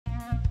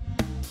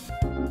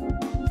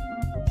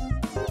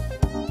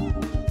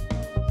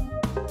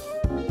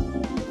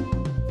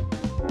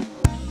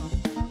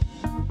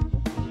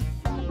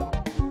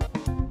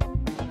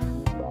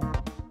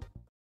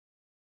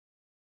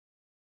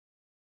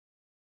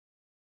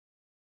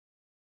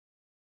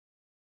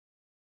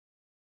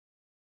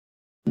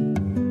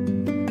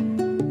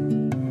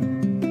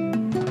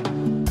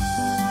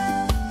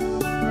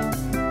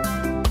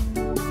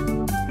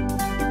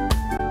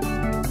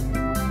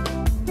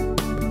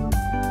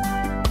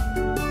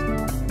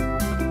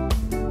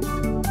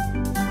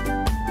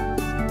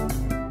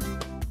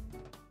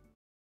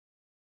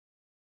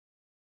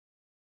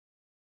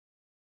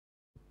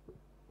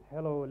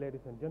Hello,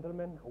 ladies and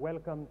gentlemen.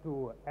 Welcome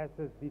to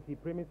SSBC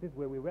premises,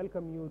 where we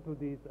welcome you to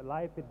this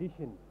live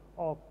edition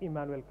of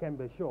Emmanuel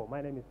Kembe Show.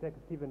 My name is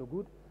Stephen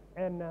Ugut,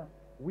 and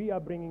we are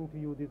bringing to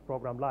you this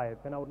program live.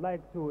 And I would like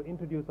to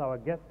introduce our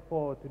guest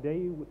for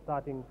today,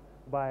 starting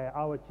by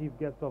our chief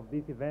guest of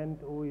this event,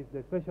 who is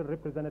the special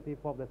representative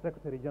of the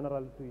Secretary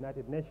General to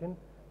United Nations,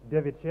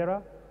 David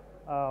Shearer.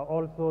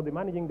 Also, the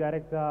managing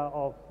director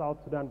of South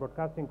Sudan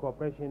Broadcasting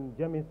Corporation,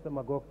 James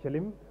Magog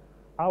Chelim.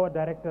 Our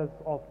directors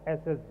of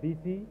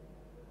SSBC,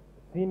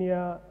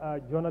 senior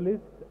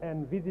journalists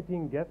and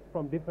visiting guests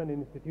from different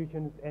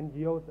institutions,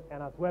 NGOs,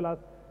 and as well as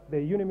the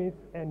UNMISS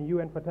and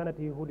UN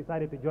fraternity who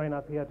decided to join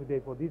us here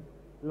today for this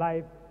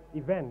live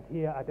event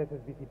here at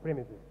SSBC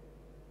premises.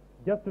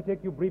 Just to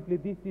take you briefly,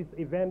 this is an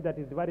event that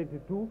is divided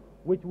into two,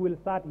 which will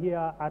start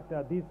here at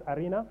this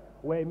arena,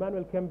 where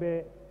Emmanuel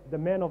Kembe, the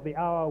man of the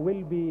hour,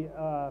 will be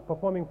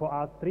performing for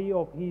us 3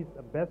 of his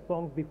best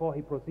songs before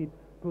he proceeds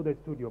to the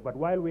studio. But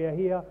while we are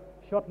here,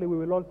 shortly we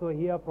will also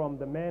hear from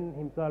the man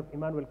himself,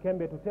 Emmanuel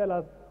Kembe, to tell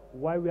us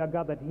why we are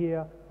gathered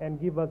here and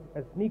give us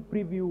a sneak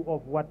preview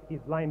of what is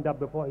lined up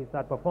before he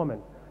starts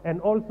performance. And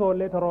also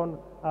later on,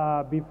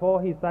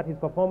 before he starts his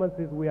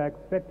performances, we are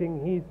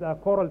expecting his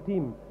choral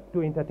team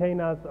to entertain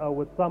us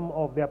with some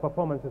of their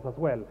performances as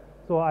well.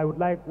 So I would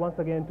like once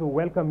again to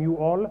welcome you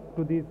all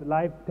to this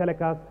live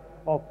telecast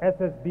of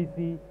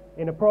SSBC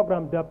in a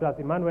program dubbed as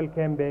Emmanuel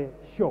Kembe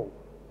Show.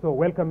 So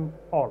welcome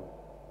all.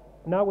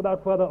 Now,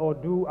 without further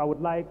ado, I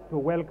would like to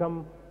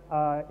welcome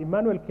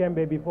Emmanuel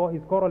Kembe before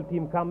his choral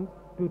team comes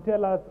to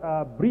tell us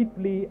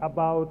briefly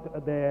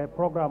about the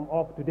program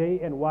of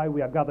today and why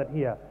we are gathered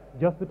here.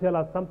 Just to tell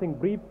us something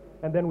brief,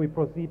 and then we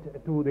proceed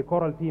to the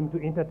choral team to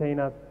entertain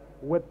us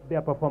with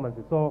their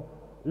performances. So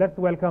let's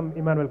welcome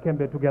Emmanuel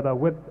Kembe together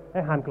with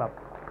a hand clap.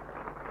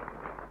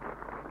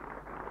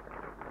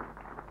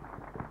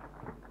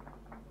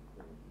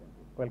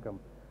 Welcome.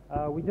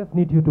 We just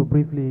need you to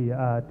briefly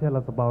tell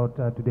us about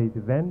today's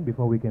event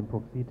before we can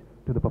proceed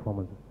to the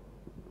performances.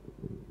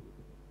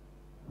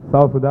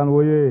 South Sudan,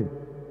 woye!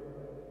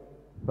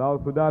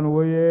 South Sudan,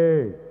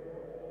 woye!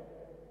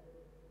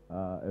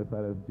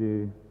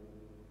 SRSG,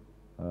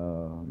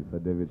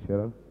 Mr. David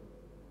Shearer,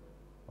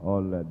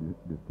 all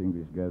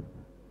distinguished guests,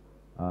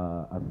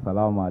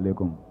 Assalamu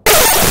alaikum.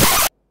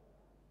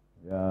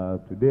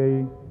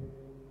 Today,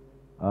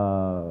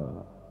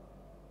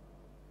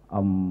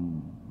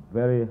 I'm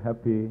very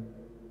happy,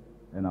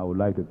 and I would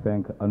like to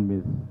thank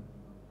UNMISS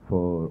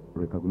for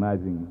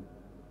recognizing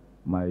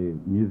my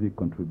music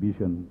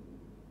contribution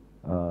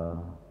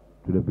to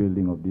the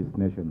building of this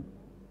nation.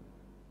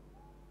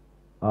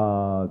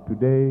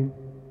 Today,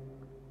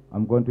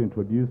 I'm going to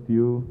introduce to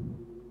you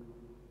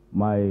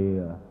my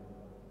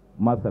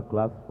master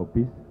class for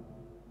peace.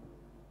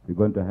 We're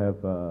going to have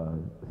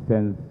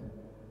Sense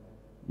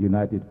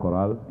United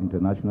Choral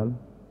International,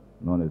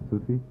 known as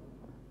SUSI.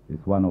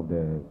 It's one of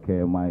the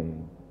KMI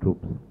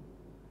troops.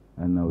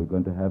 And we're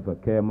going to have a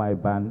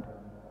KMI band,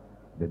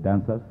 the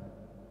dancers,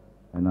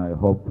 and I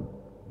hope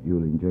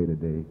you'll enjoy the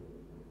day.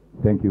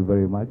 Thank you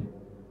very much.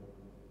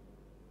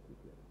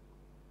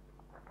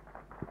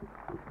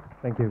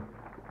 Thank you.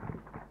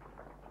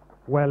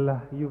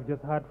 Well, you've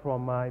just heard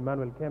from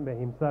Emmanuel Kembe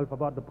himself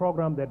about the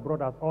program that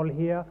brought us all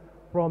here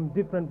from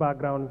different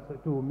backgrounds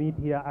to meet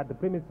here at the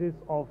premises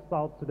of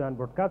South Sudan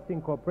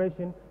Broadcasting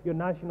Corporation, your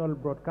national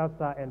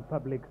broadcaster and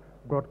public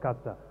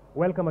broadcaster.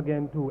 Welcome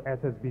again to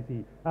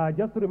SSBC.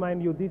 Just to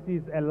remind you, this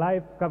is a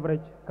live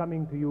coverage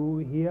coming to you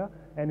here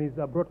and is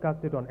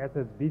broadcasted on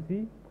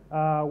SSBC.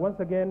 Once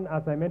again,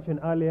 as I mentioned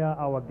earlier,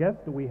 our guest,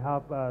 we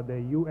have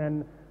the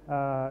UN,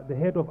 the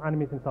head of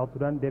UNMISS in South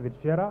Sudan, David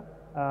Shearer.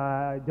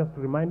 Just to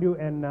remind you,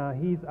 and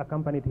he's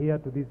accompanied here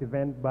to this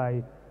event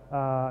by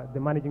the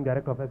managing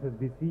director of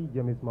SSBC,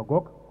 James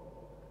Magog,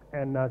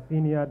 and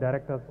senior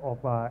directors of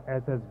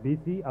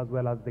SSBC, as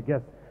well as the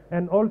guests.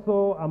 And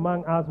also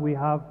among us, we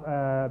have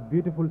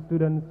beautiful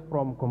students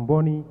from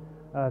Komboni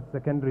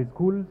secondary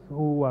schools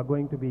who are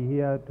going to be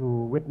here to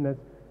witness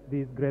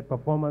this great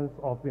performance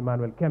of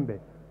Emmanuel Kembe.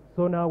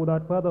 So now,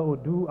 without further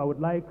ado, I would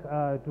like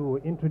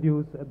to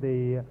introduce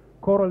the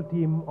choral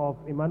team of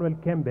Emmanuel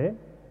Kembe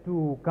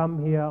to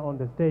come here on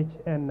the stage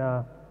and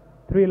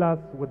thrill us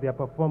with their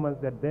performance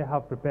that they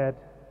have prepared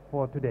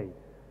for today.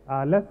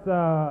 Let's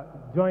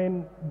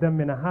join them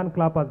in a hand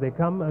clap as they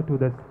come to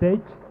the stage,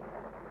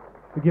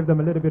 to give them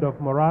a little bit of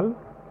morale.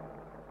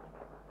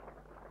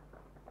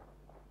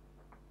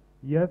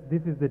 Yes,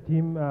 this is the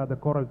team, the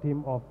choral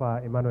team of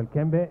Emmanuel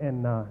Kembe,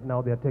 and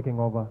now they are taking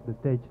over the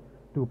stage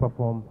to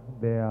perform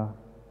their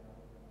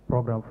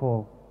program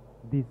for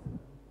this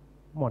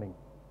morning.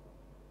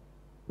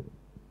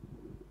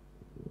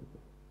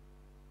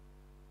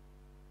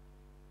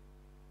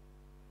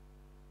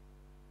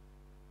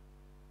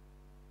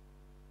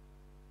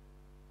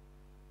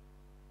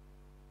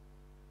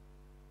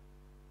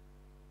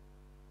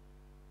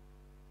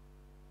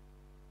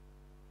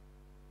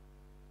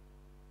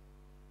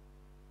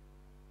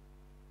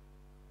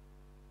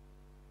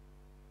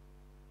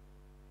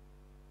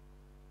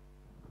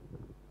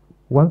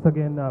 Once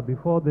again,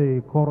 before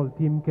the choral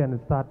team can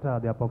start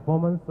their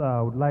performance,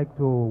 I would like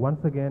to once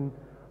again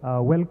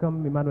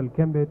welcome Emmanuel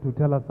Kembe to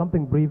tell us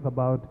something brief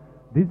about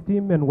this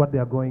team and what they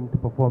are going to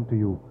perform to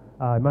you.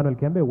 Emmanuel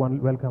Kembe,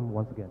 welcome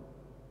once again.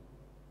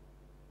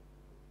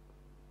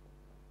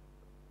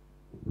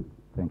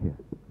 Thank you.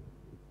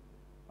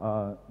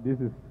 This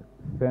is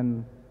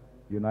Sense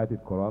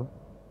United Choral.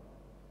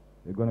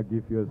 We're going to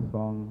give you a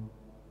song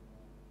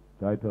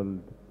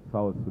titled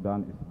South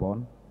Sudan is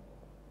Born.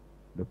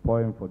 The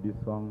poem for this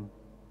song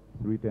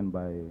is written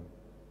by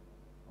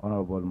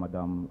Honorable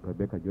Madam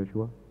Rebecca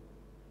Joshua,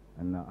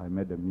 and I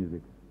made the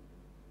music.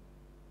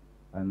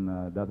 And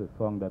that's a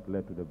song that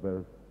led to the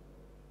birth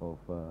of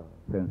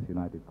Sense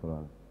United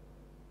Choral.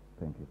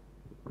 Thank you.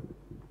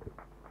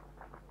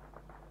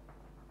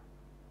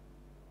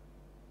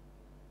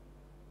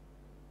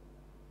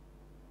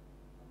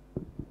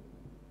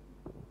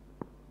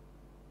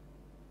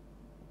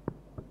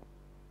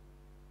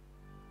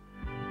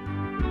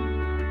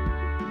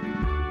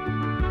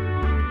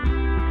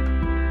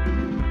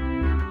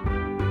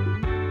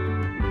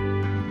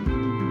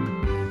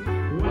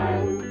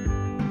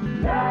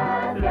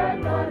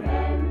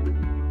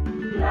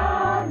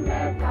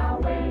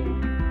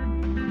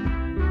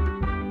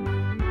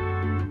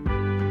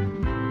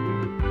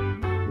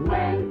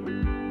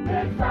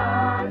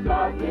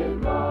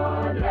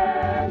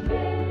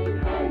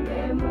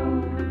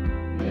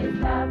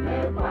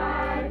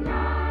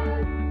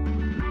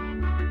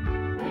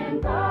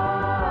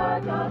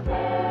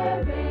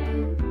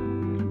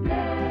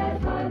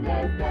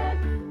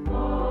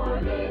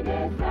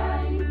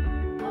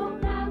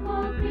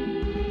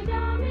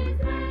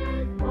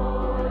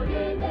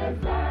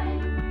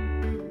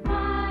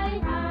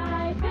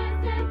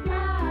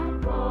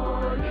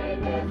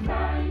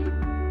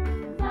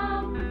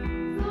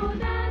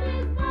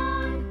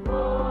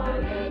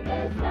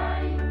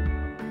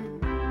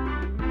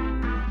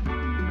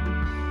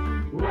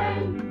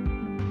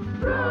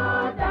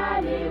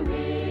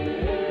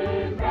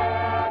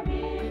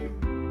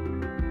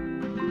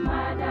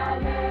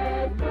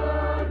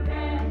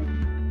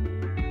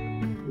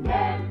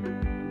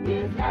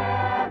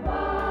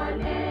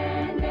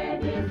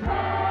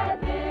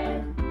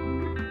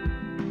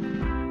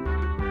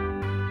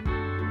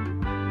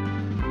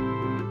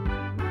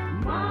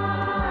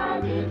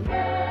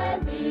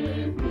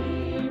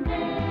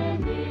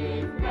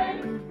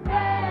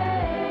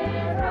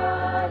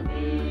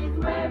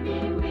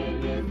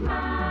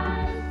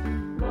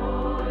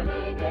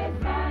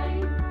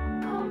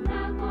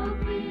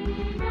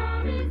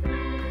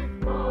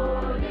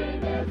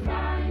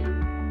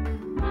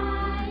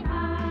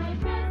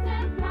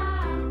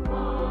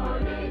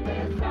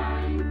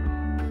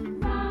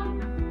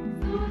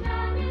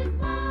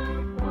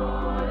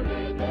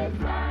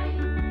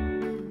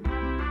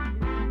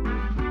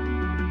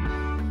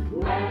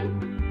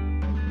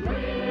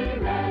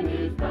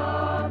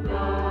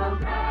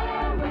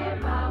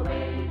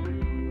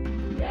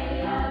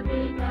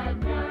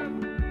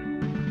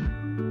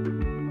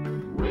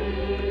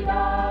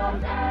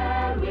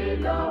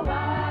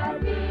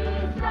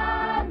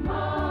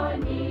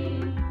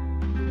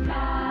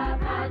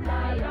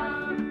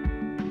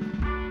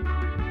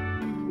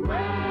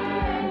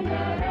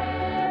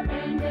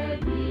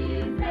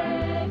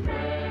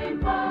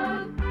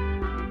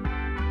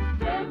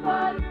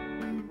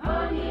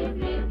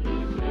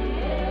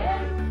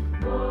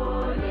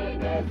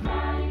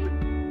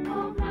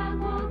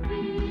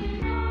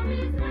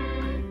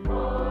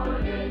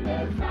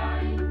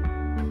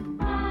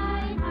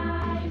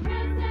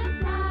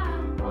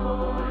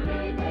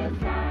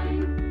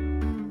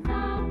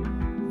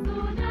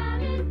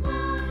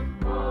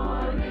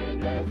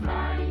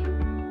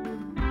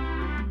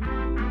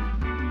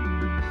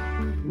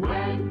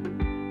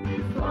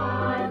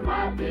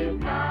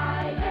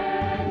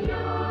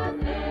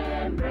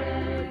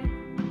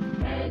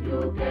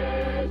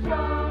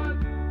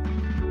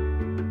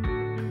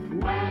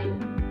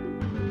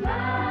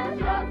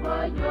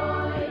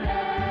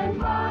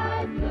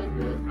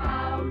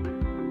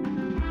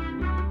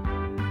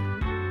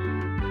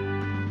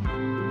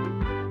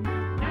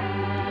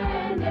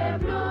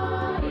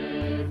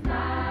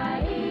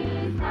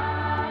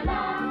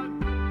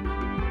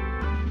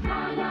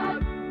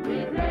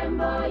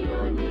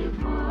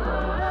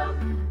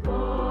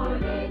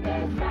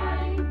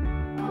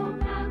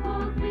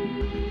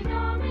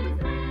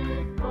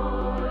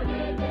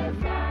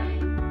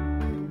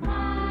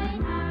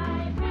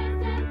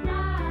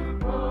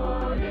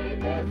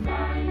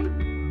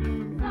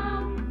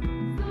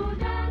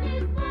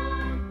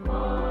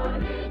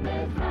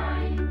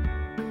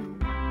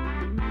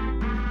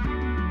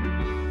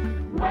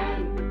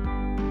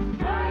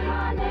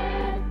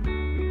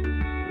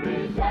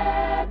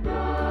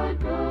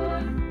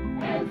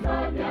 And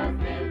so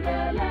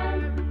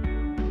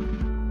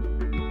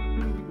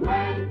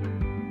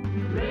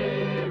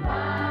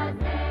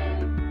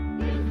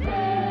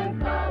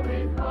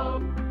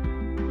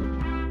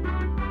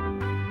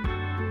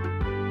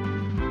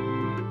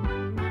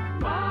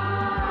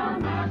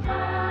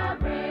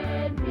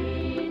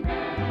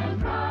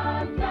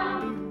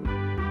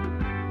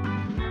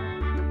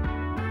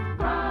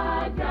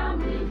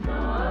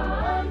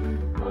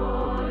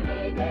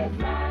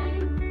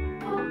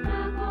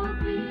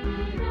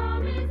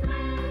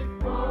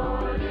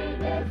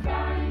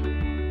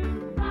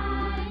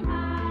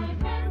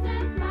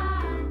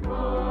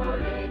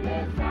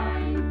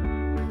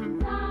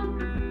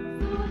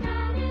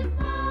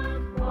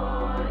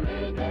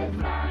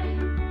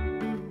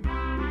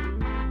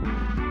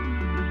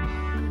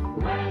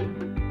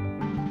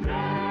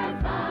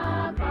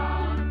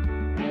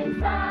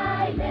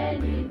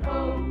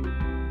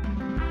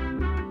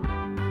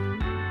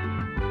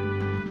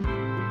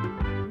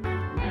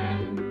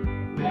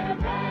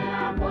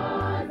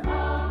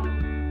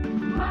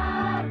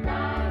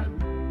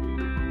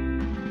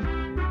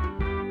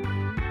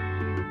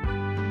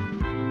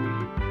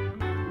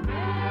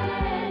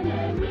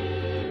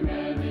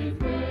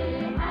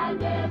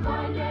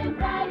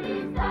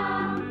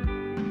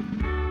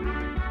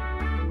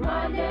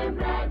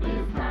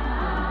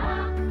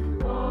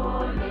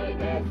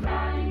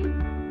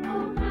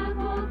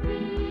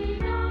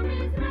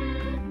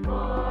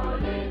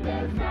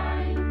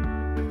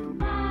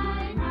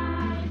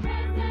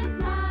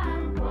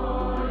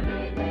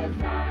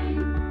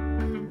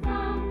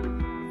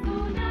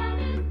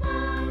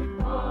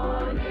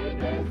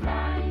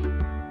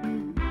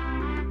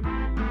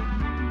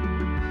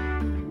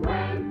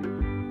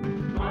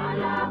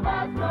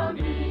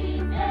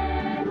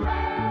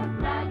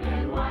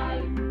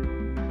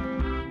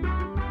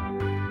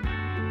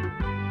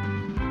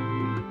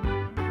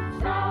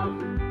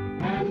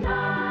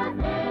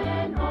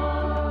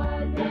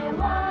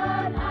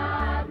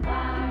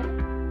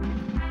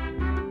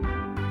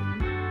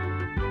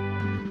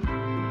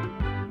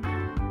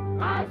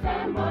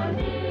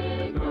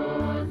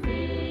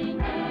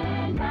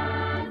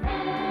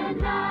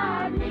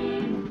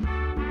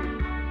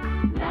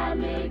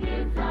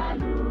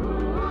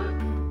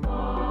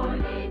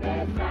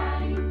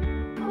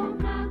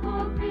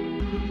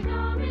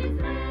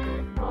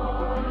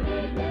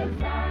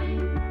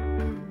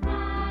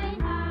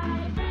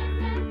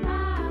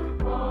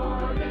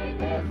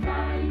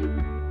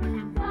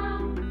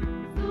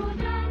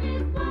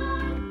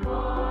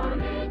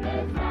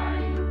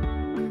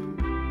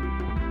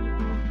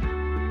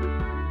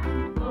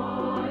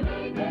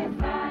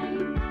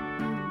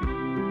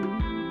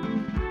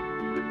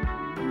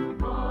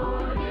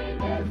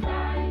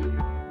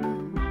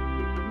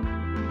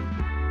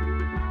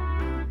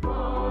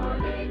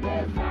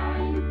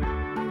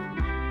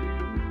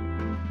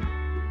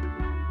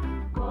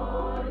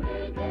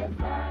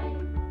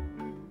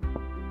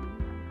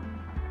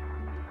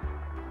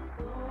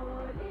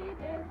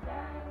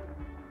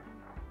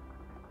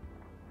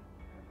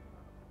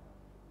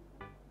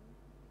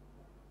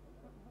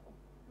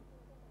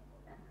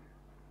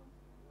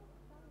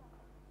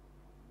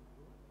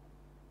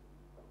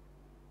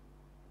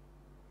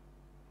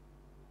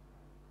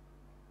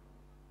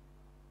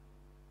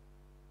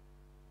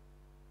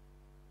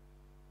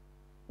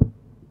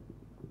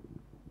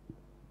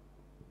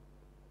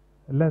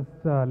Let's,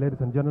 ladies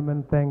and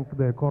gentlemen, thank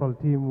the choral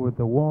team with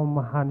a warm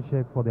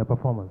handshake for their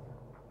performance.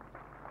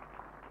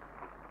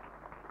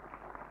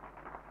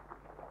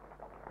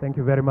 Thank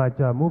you very much.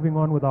 Moving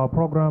on with our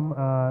program,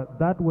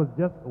 that was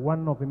just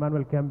one of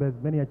Emmanuel Kembe's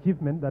many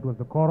achievements. That was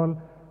the choral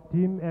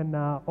team. And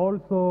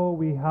also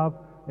we have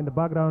in the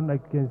background, I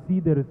can see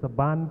there is a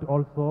band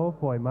also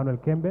for Emmanuel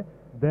Kembe.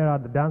 There are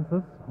the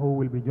dancers who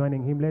will be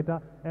joining him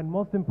later. And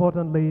most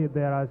importantly,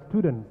 there are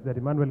students that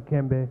Emmanuel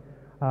Kembe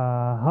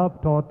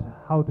have taught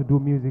how to do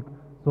music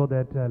so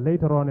that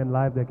later on in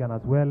life they can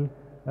as well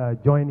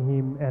join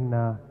him and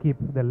keep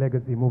the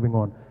legacy moving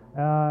on.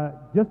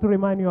 Just to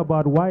remind you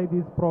about why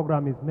this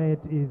program is made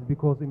is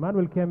because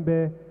Emmanuel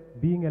Kembe,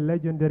 being a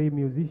legendary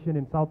musician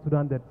in South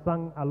Sudan that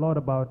sang a lot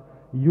about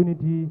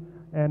unity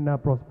and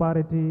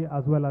prosperity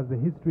as well as the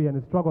history and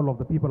the struggle of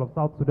the people of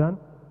South Sudan,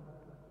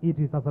 it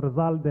is as a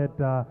result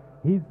that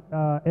his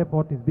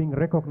effort is being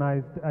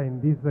recognized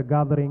in this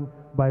gathering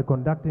by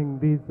conducting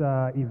this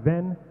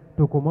event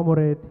to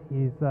commemorate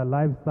his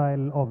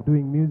lifestyle of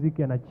doing music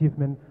and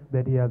achievement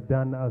that he has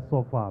done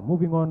so far.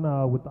 Moving on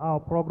with our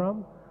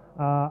program,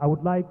 I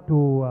would like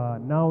to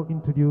now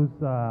introduce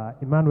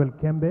Emmanuel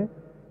Kembe.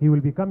 He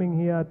will be coming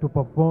here to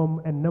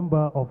perform a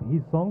number of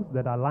his songs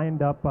that are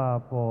lined up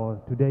for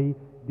today.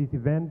 This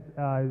event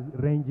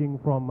ranging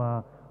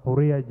from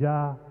Horea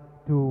Ja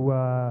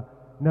to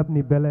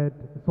Nabni Belet,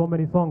 so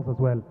many songs as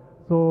well.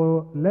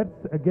 So let's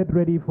get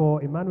ready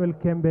for Emmanuel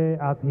Kembe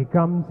as he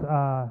comes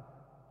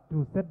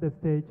to set the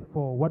stage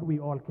for what we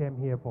all came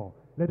here for.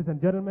 Ladies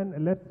and gentlemen,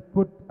 let's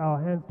put our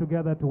hands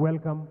together to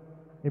welcome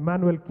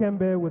Emmanuel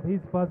Kembe with his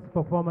first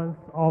performance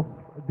of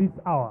this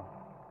hour.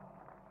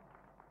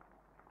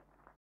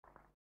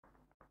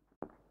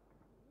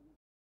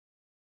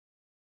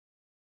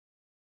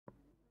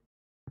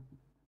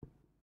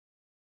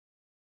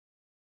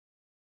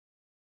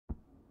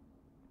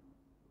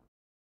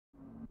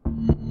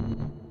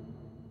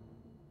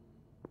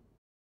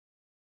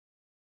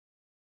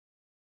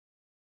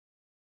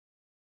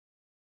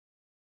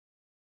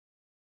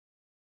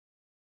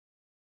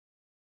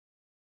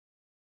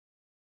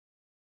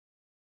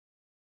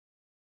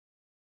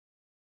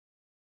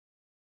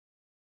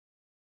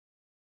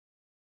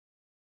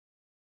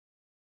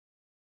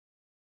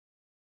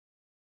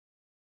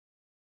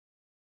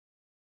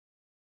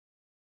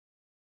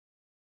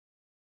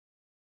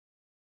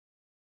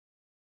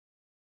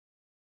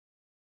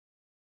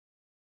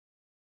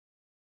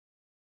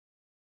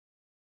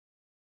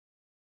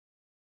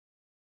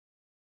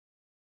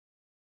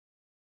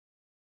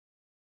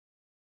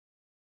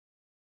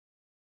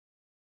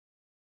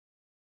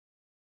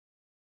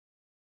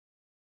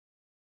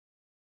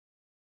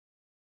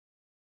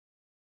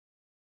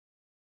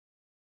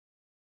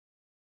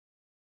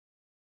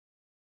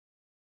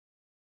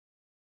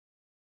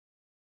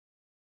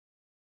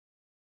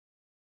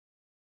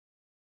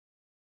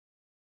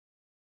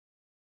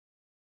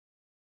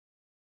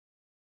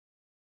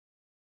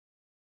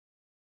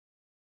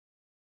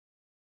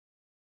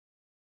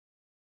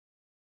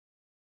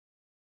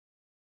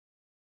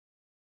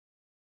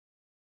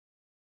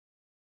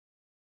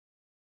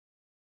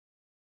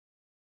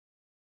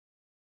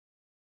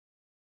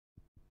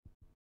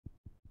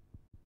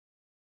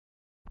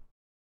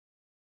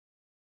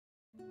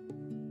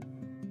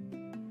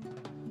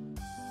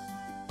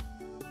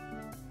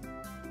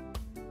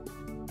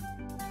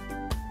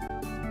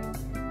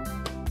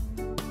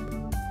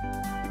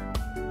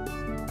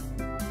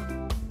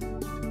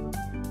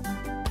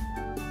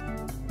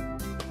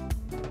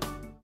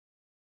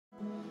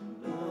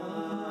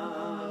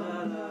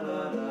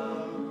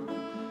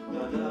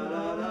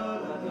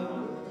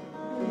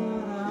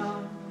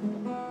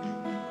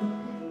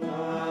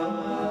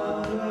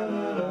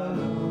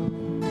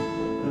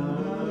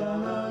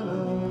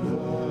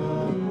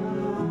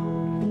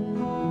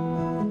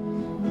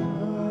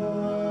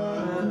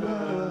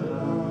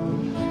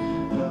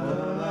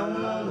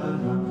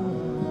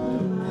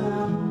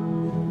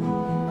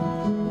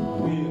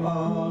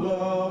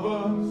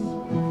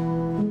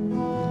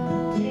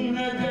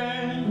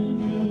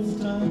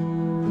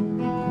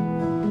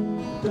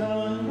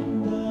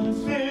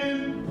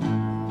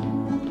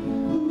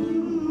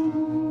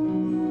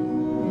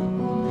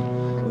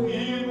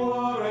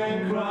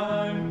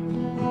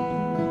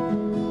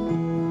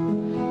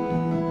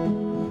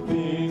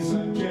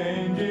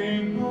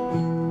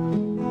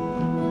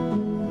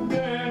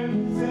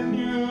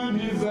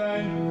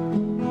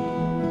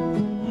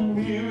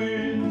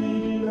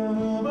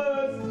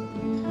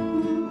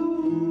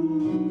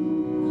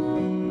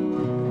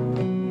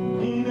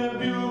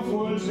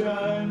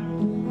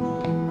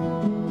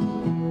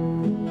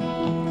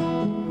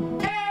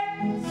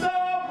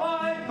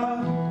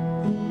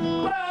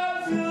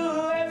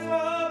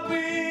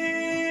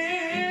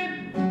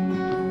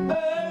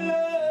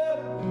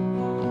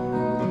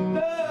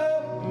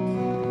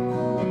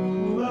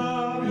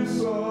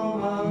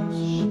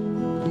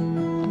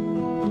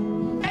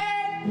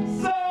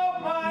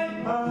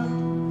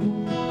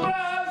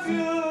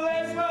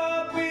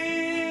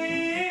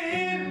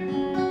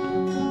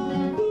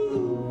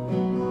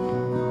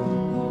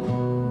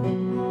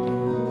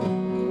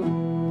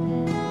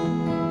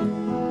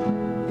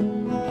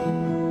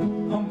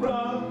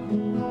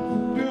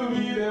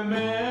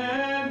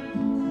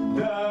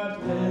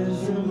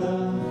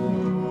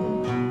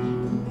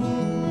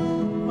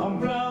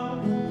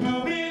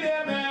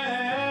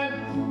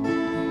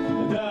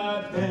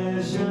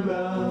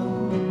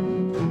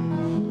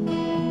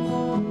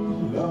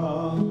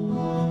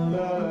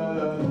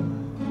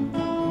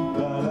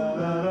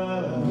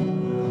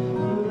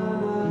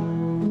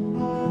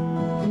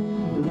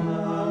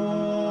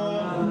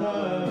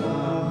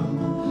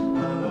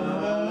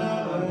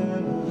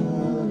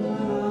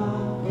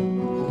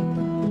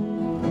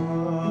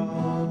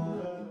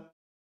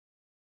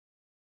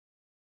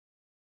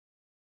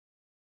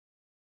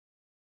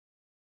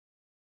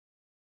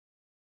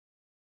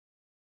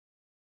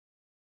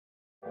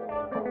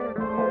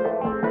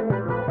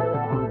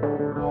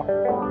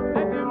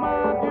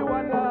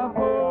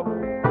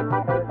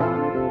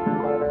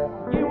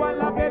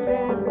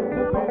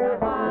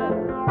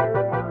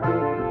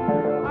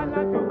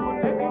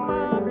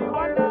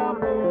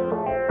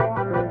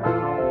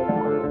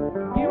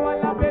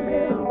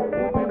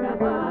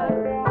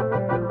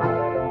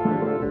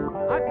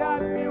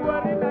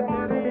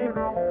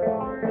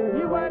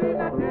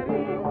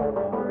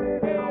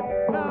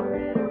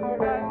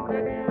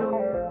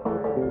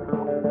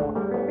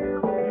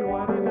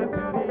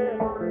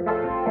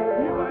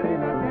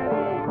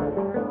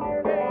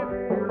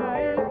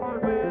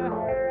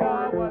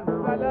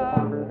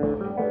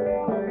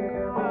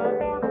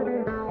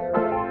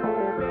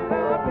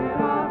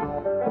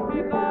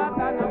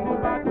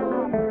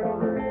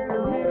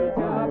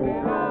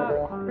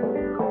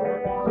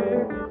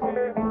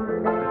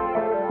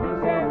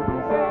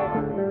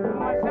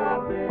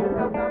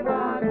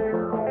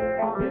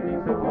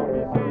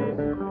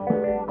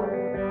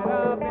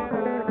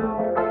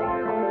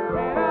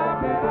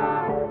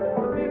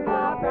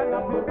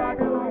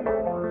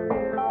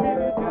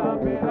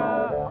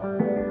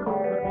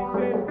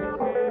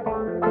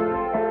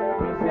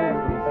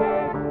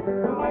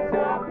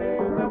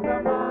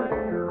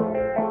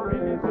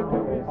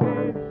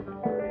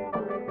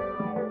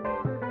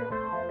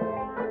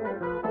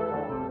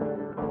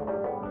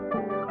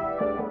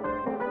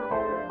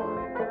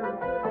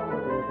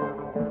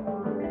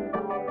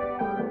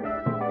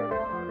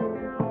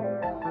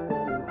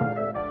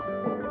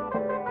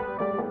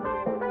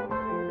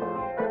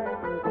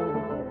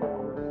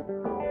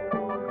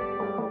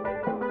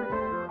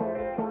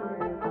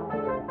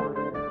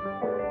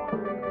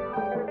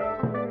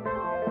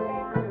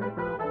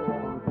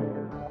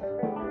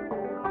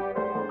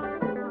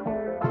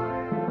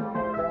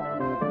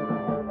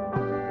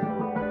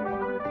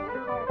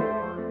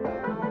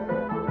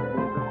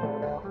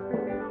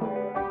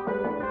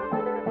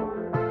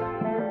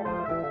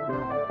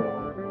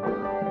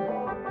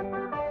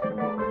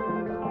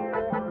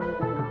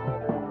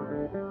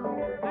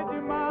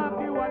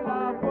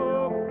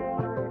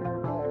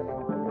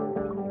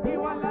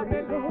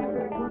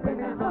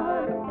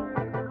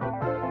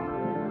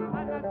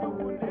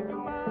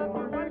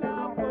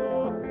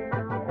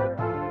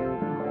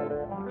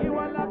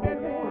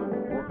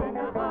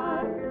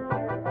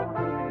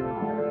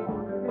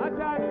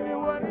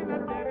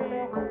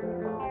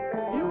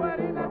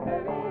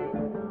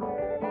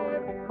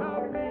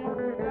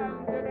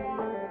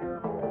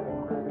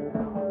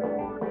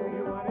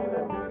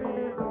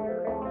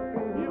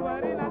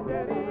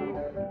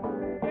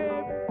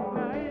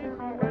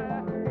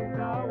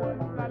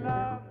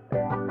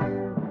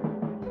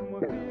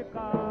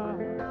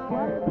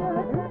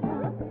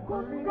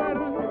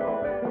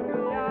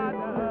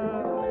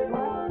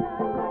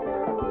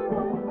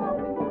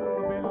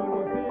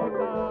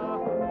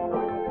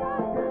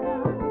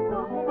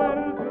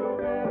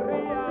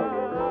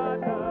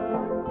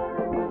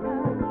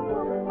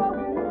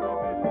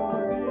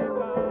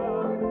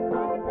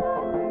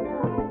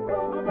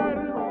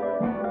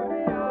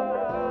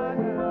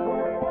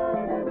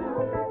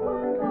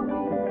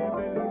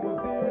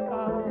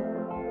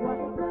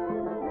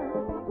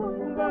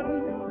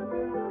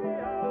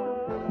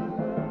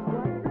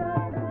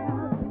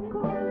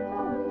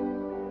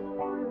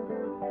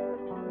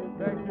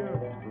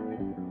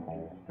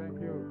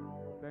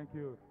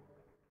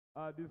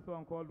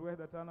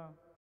 Wehdatana.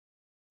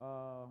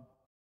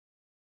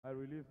 I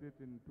released it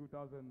in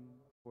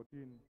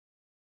 2014,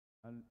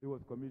 and it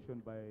was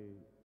commissioned by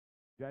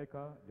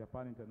JICA,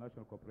 Japan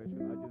International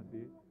Cooperation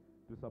Agency,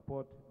 to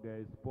support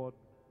their sport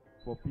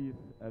for peace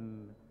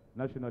and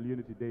National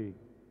Unity Day.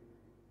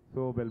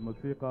 So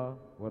بالموسيقى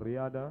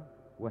والرياضة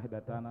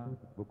وحدتنا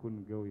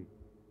بكون قوي.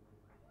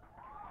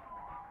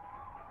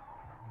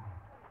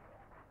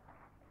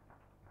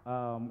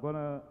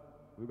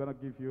 We're gonna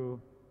give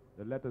you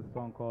the latest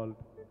song called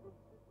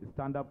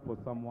 "Stand Up for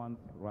Someone's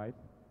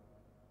Rights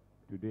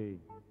Today."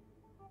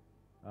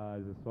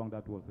 It's a song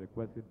that was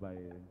requested by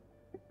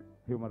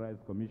Human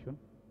Rights Commission.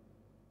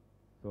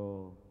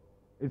 So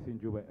it's in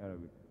Juba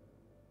Arabic.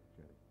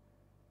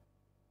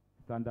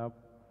 Stand up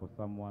for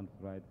someone's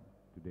rights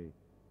today.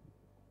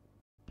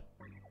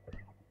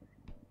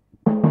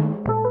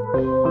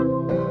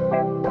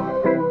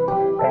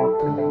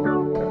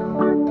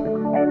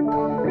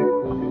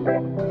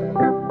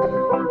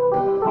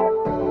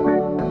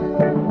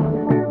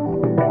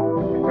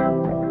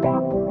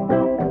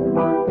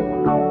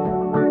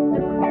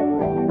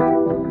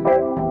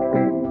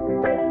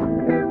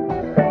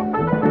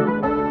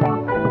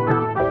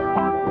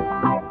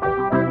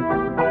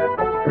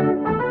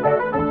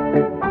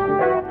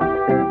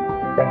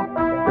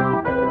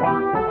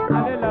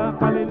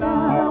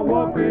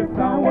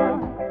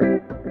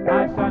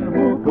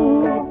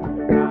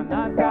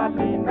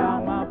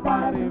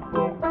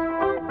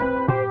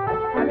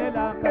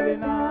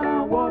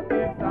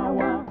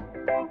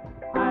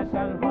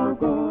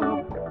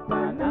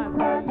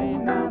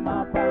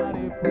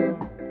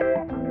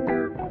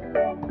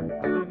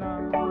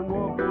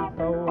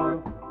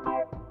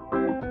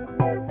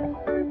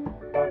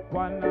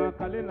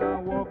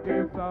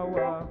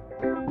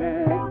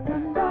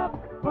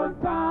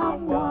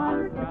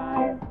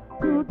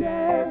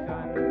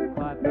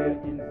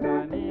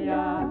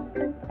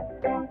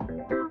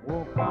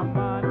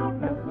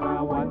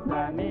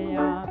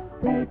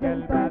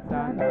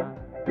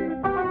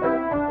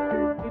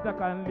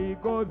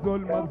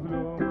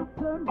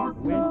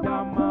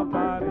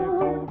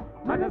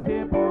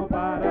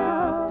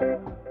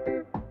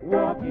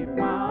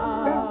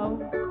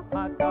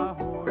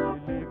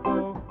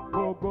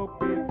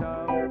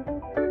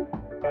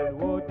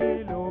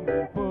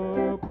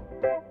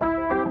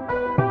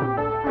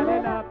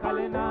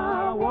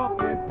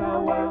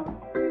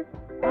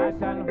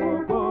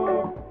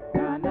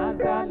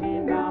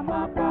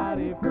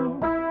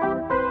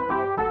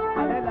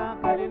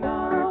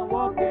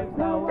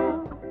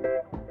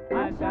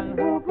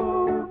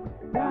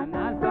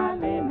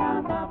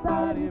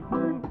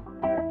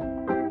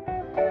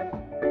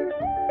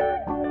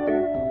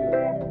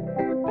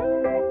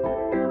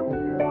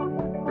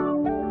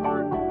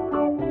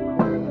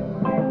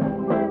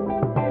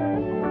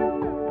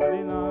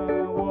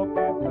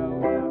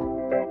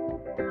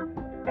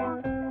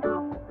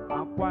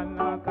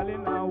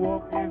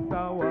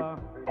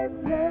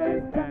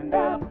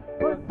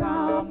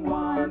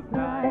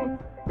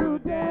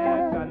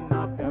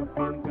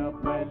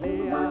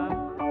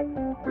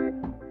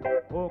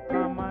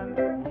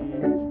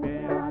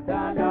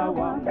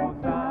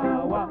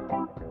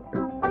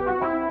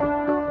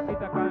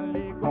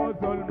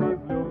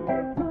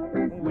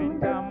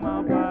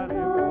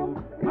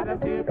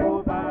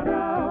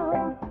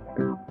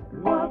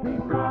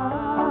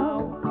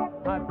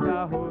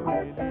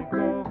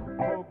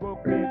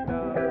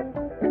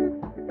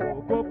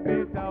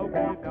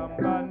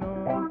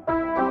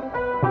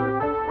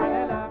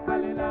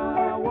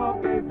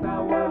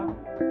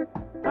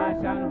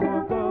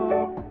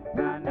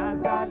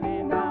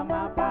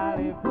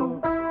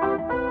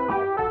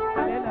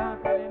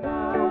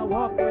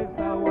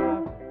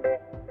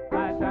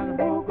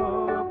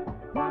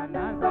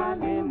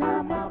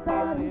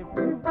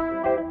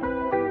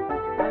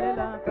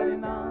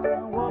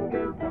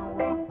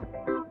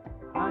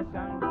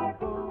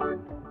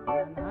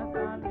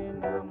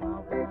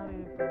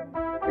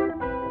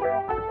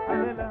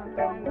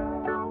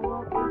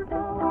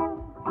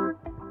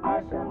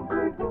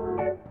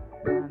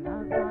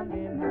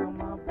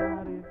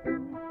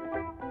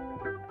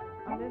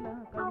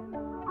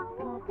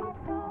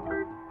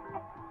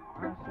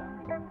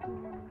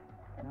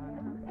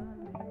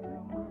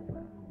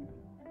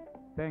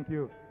 Thank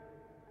you.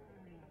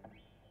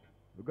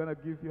 We're gonna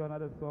give you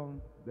another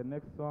song. The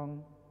next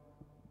song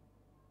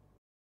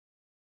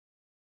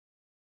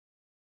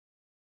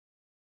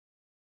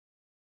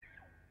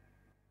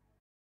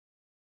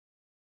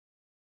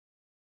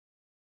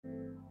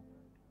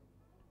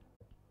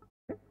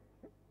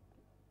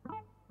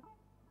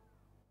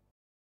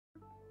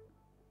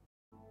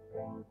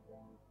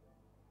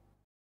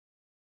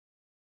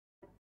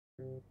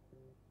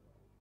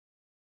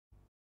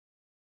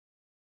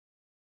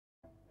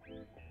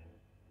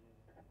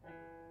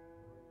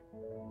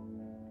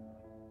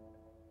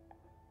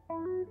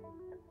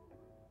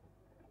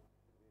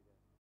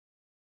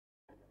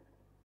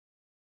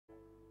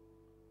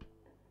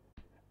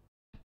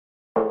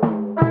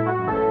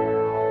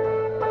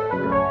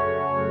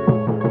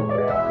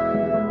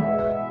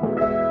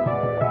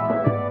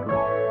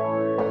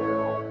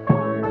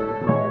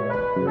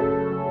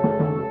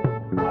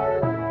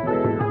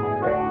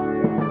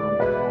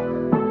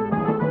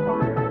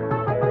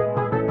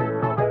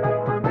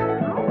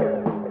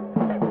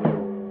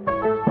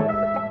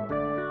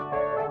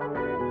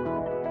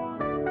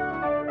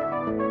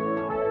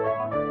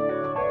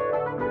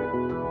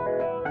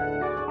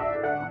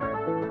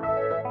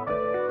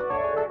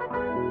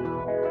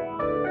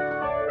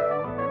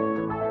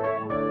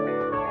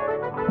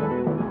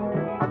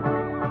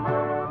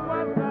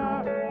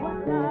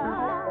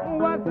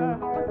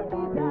Forever.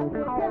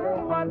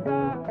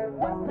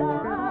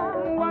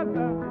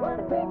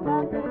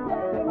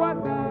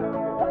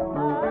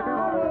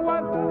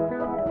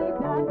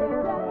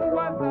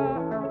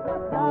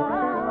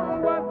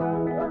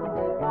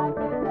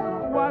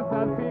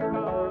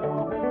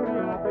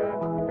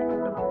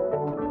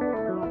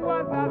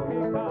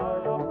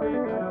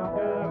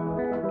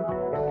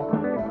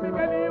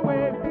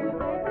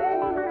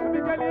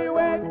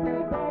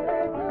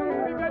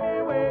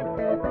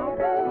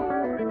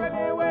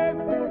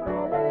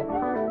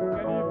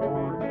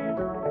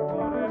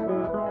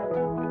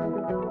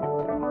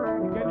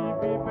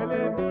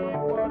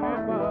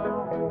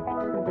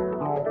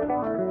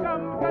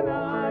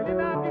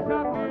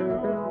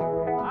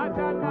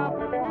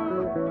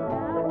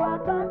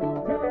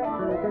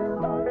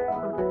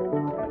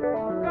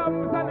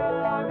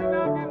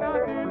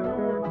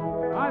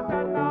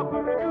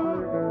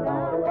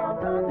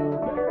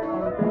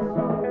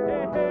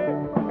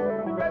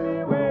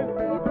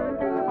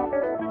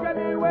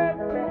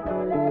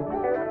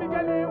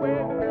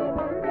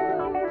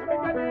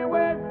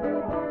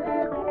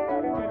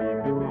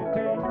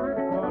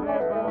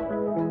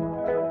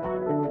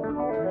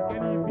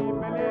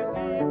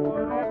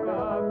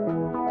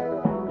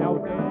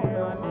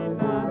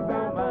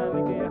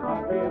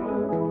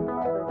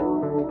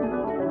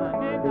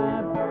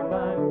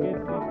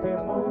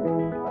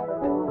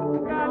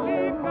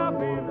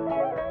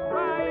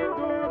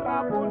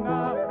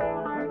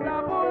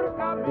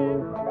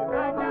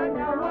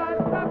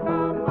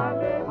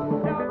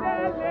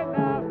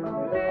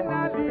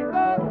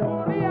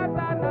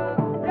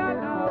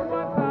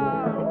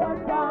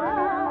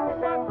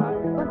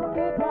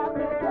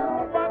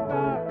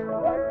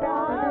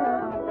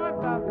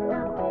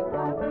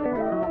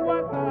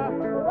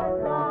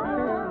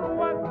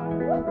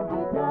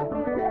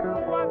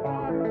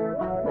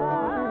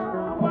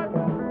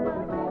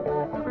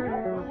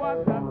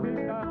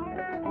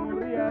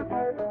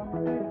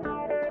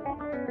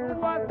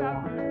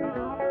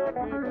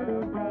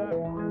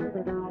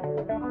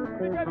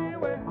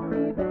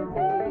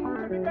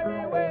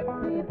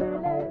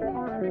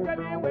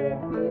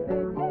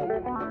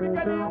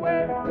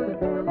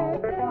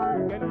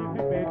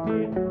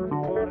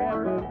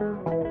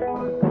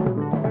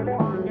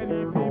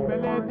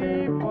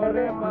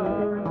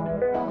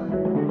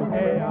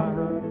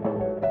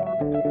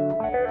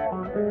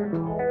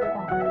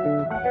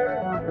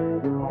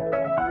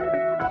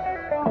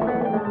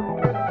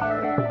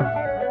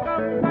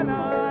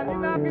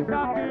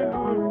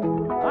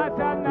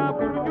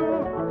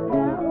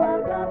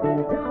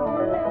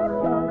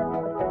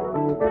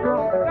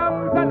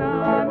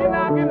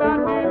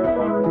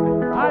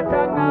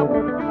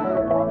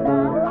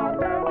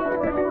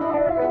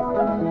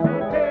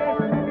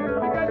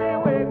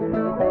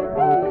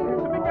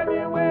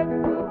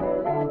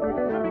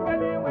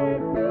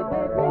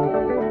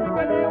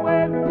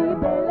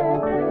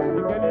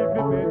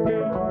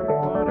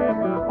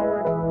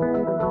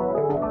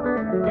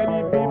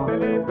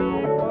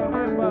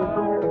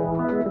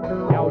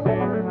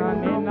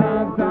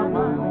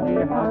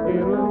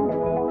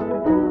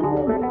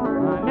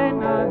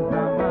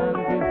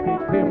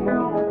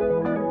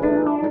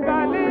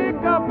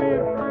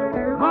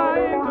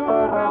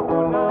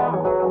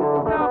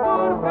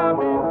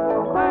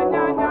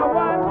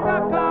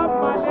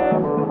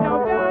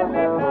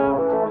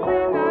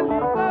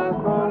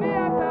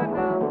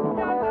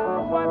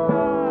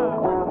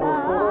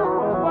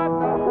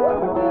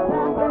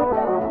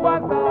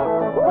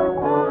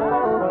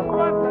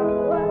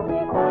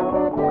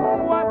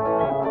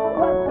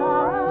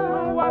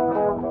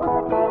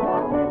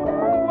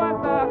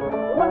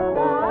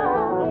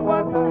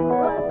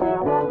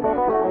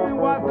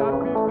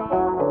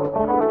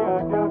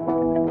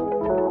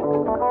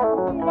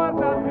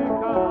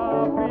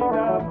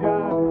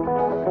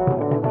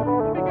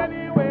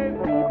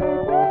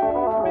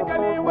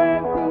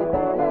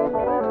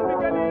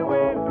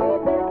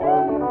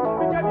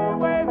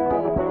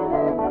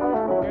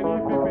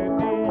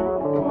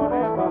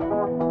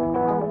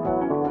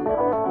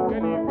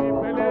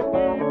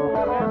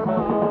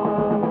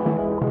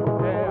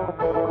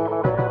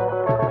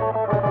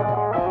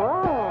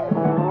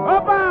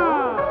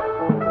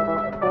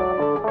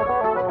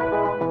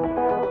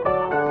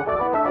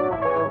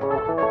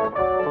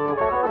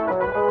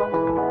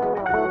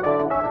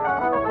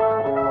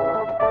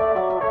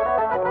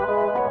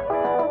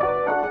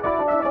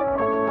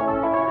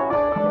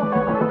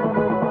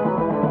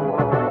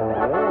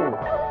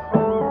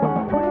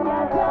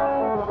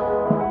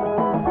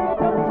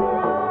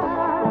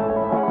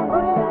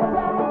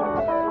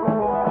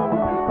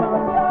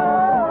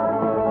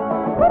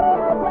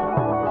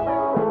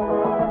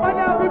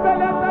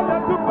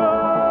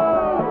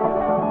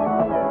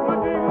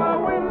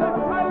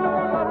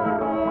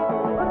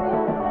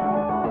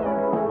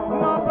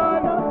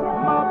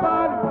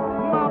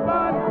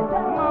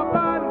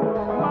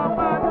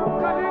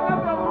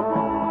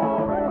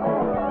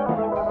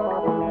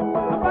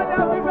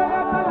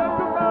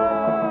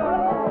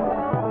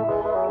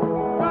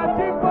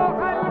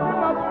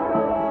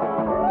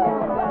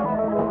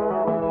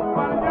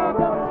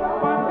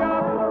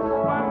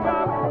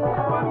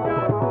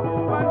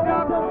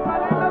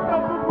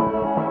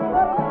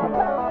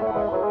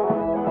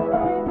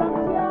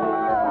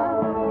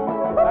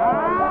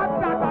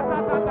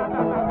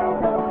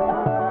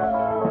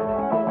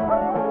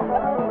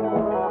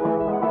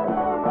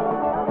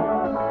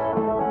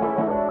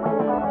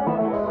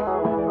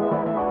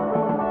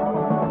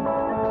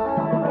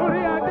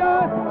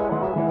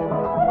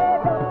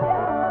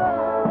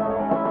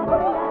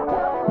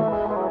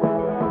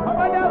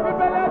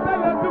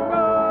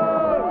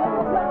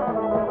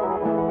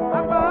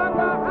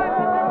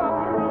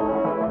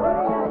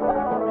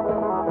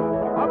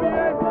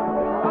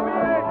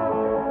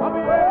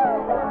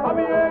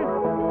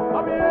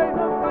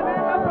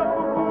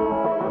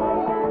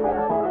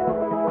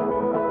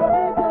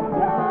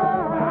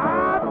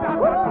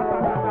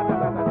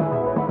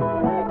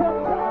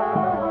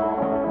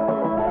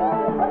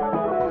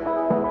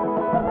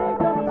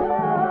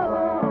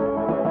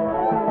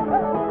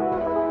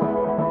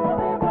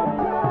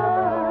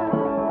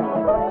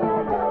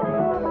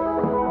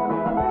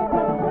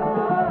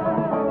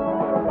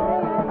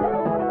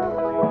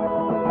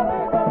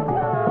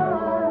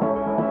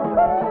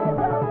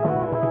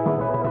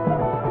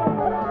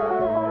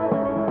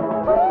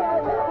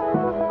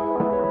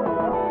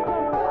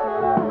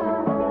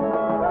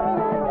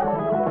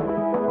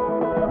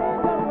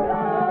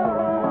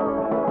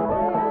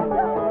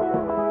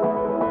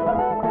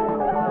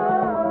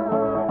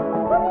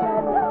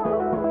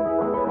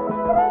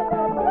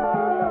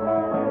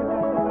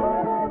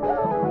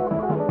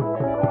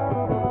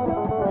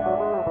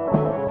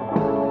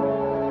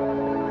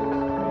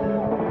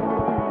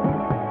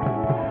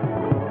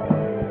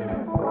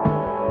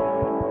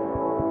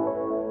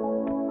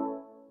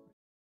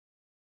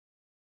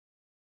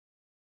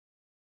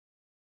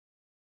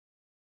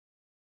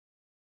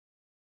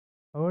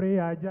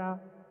 Oriaja.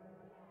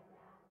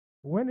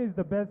 When is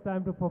the best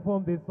time to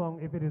perform this song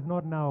if it is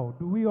not now?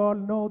 Do we all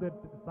know that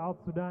South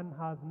Sudan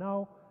has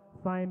now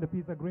signed a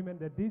peace agreement,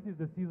 that this is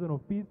the season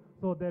of peace,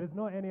 so there is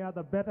no any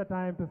other better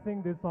time to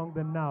sing this song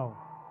than now.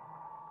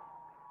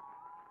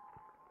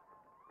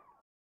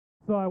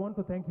 So I want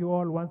to thank you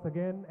all once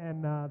again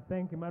and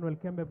thank Emmanuel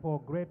Kembe for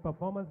great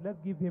performance. Let's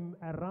give him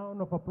a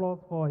round of applause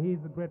for his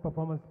great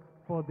performance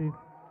for this.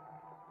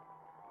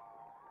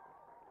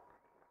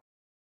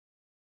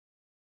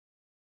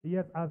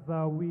 Yes, as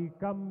we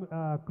come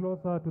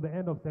closer to the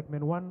end of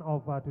segment 1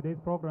 of today's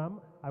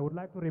program, I would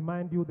like to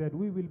remind you that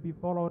we will be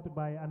followed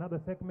by another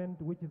segment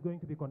which is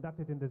going to be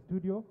conducted in the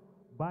studio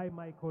by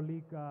my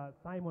colleague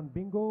Simon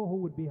Bingo, who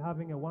would be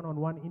having a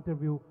one-on-one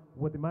interview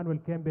with Emmanuel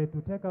Kembe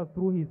to take us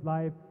through his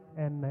life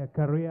and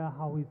career,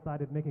 how he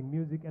started making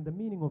music and the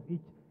meaning of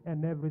each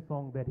and every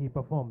song that he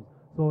performs.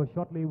 So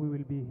shortly we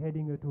will be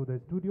heading to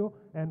the studio,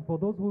 and for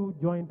those who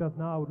joined us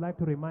now, I would like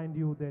to remind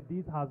you that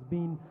this has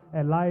been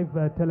a live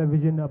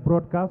television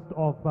broadcast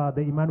of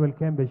the Emmanuel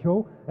Kembe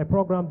Show, a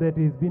program that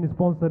is being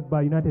sponsored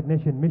by United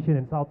Nations Mission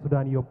in South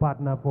Sudan, your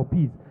partner for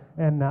peace.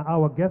 And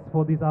our guest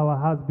for this hour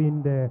has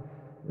been the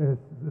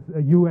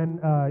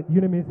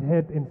UNMISS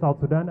head in South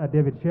Sudan,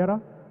 David Shearer,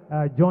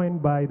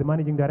 joined by the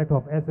managing director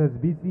of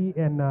SSBC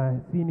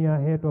and senior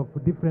head of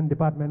different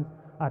departments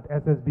at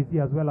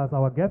SSBC, as well as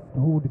our guest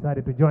who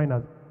decided to join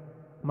us.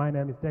 My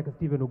name is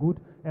Stephen Ugut,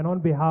 and on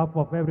behalf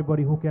of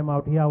everybody who came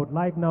out here, I would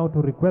like now to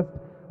request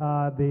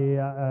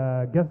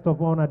the guest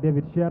of honor,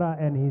 David Shearer,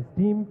 and his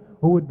team,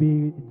 who would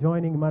be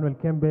joining Emmanuel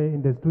Kembe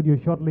in the studio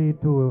shortly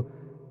to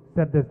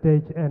set the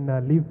stage and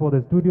leave for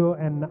the studio.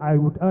 And I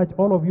would urge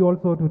all of you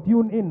also to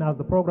tune in as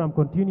the program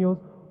continues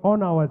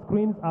on our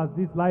screens as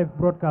this live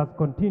broadcast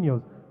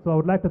continues. So I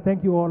would like to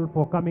thank you all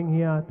for coming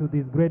here to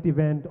this great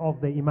event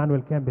of the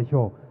Emmanuel Kembe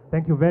Show.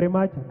 Thank you very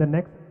much. The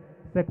next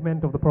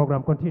segment of the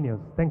program continues.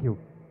 Thank you.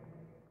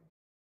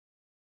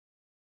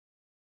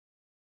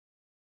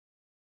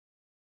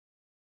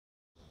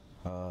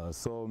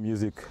 So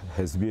music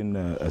has been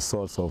a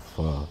source of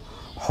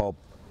hope,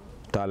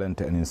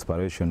 talent and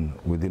inspiration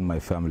within my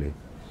family.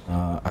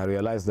 I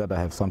realized that I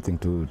have something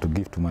to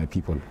give to my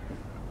people,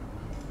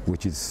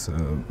 which is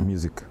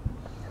music.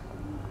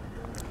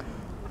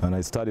 And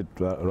I started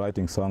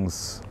writing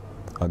songs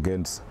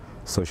against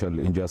social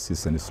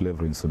injustice and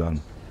slavery in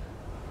Sudan.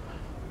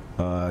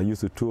 I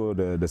used to tour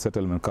the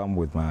settlement camp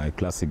with my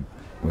classic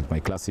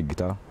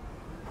guitar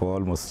for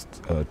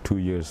almost 2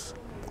 years.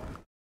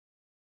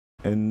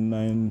 In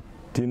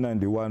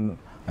 1991,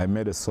 I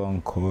made a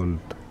song called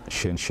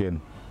Shen Shen.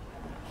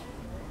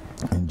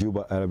 In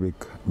Juba Arabic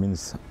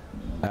means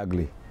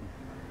ugly.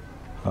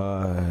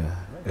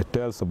 It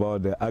tells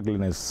about the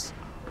ugliness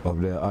of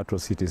the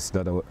atrocities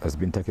that has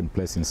been taking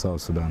place in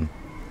South Sudan.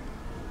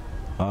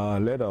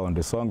 Later on,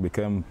 the song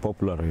became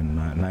popular in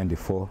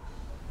 '94,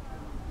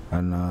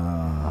 and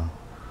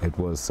it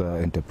was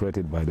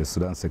interpreted by the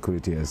Sudan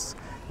security as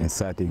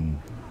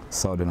inciting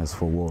Southerners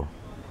for war.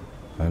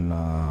 And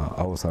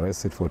I was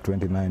arrested for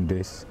 29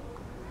 days,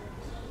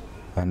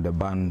 and the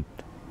band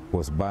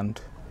was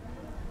banned.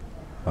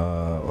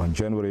 On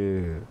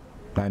January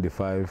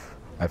 '95,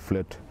 I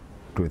fled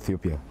to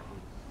Ethiopia.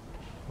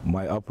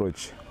 My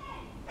approach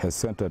has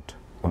centered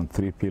on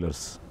 3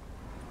 pillars: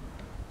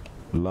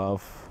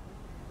 love,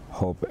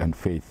 hope, and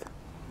faith.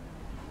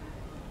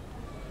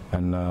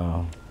 And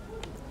I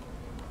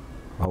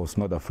was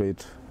not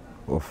afraid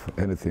of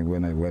anything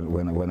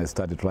when I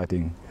started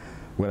writing,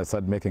 when I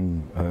started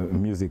making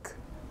music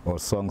or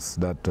songs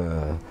that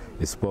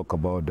spoke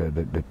about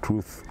the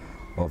truth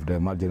of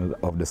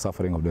the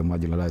suffering of the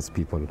marginalized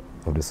people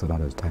of the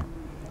Sudan at the time.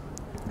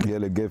 It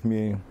really gave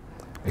me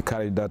a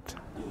courage that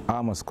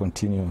I must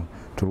continue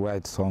to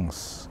write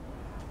songs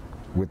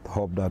with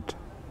hope that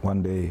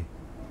one day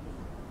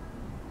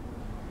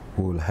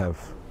we will have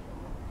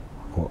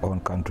our own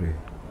country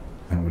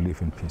and we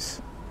live in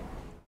peace.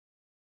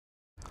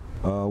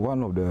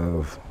 One of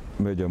the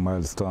major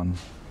milestones,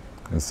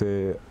 I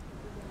say,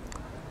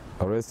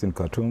 arrest in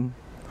Khartoum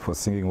for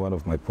singing one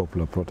of my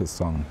popular protest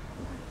songs,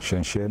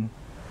 Shen Shen.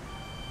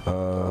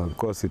 Of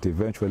course, it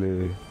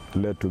eventually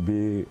led to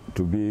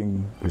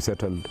being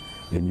resettled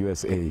in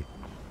USA,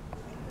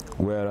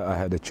 where I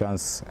had a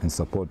chance and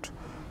support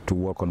to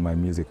work on my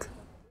music.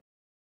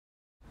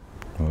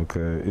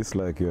 Okay, it's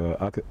like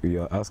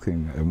you're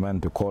asking a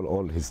man to call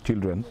all his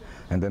children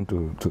and then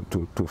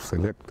to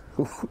select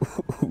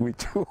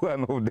which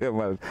one of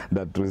them are,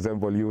 that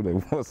resemble you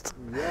the most.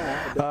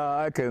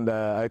 Yeah.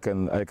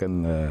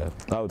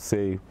 I would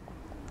say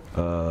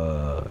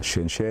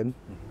Shen Shen,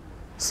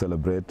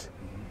 Celebrate,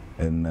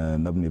 and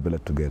Nabni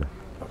Belet together.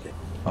 Okay.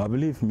 I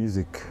believe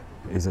music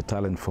is a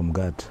talent from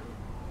God,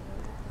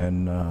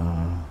 and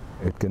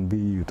it can be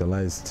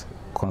utilized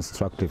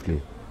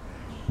constructively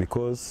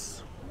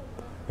because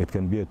it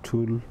can be a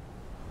tool,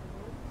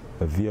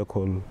 a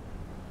vehicle,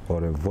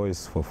 or a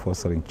voice for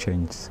fostering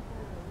change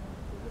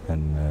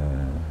and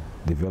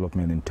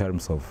development in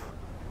terms of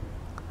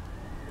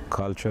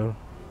culture,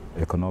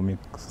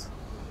 economics,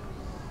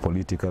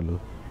 political,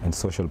 and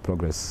social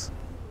progress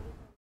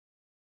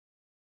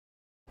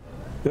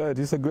Yeah, it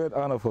is a great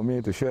honor for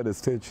me to share the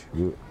stage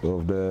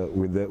with the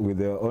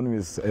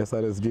UNMISS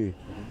SRSG.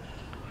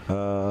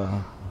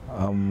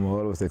 I'm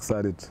always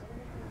excited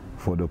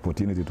for the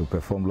opportunity to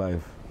perform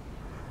live,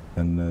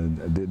 and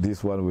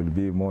this one will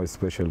be more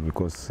special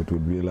because it will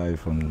be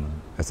live on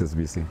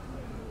SSBC.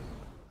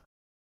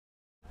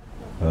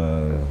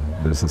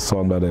 There's a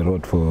song that I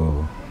wrote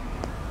for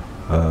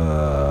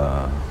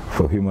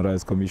Human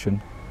Rights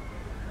Commission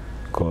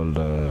called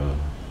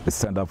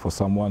 "Stand Up for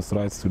Someone's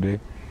Rights Today."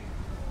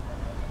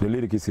 The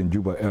lyric is in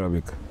Juba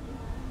Arabic.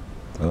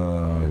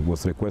 It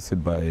was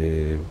requested by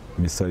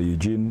Mr.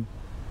 Eugene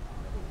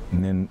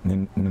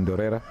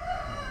Nindorera,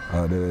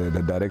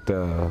 the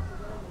Director,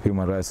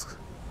 Human Rights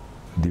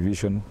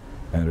Division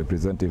and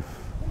representative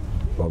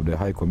of the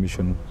High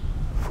Commission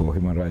for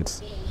Human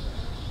Rights.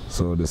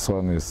 So the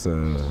song is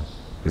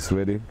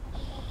ready,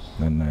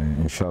 and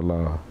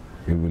inshallah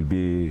it will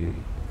be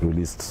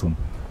released soon.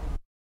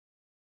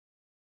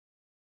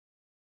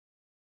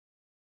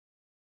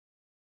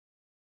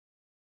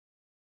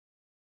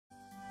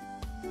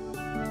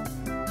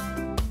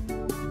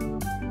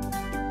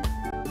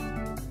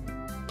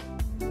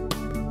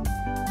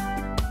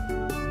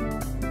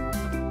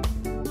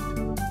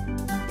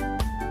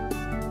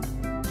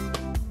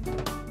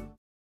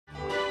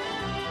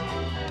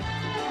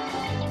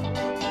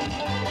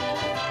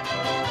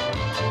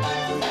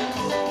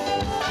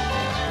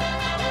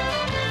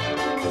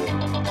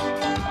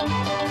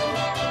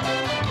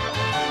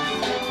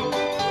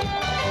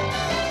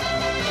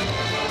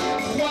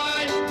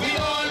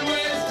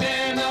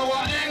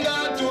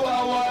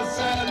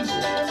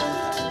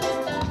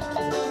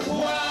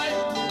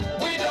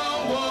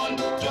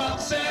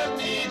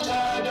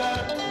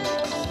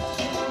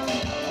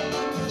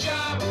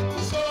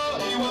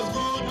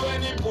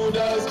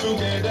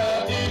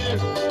 Together here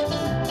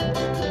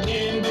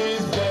in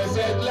this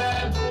blessed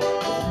land,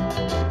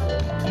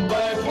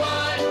 but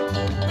why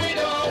we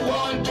don't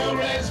want to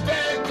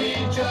respect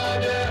each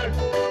other?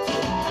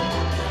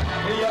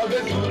 We are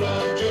the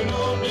Turan to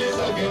know this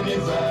again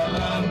is our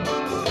land.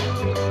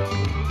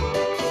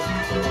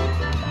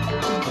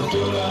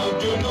 Turan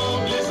to know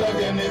this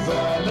again is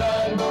our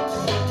land.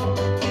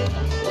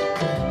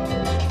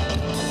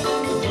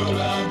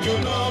 Turan to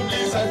know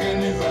this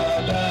again is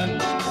our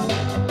land.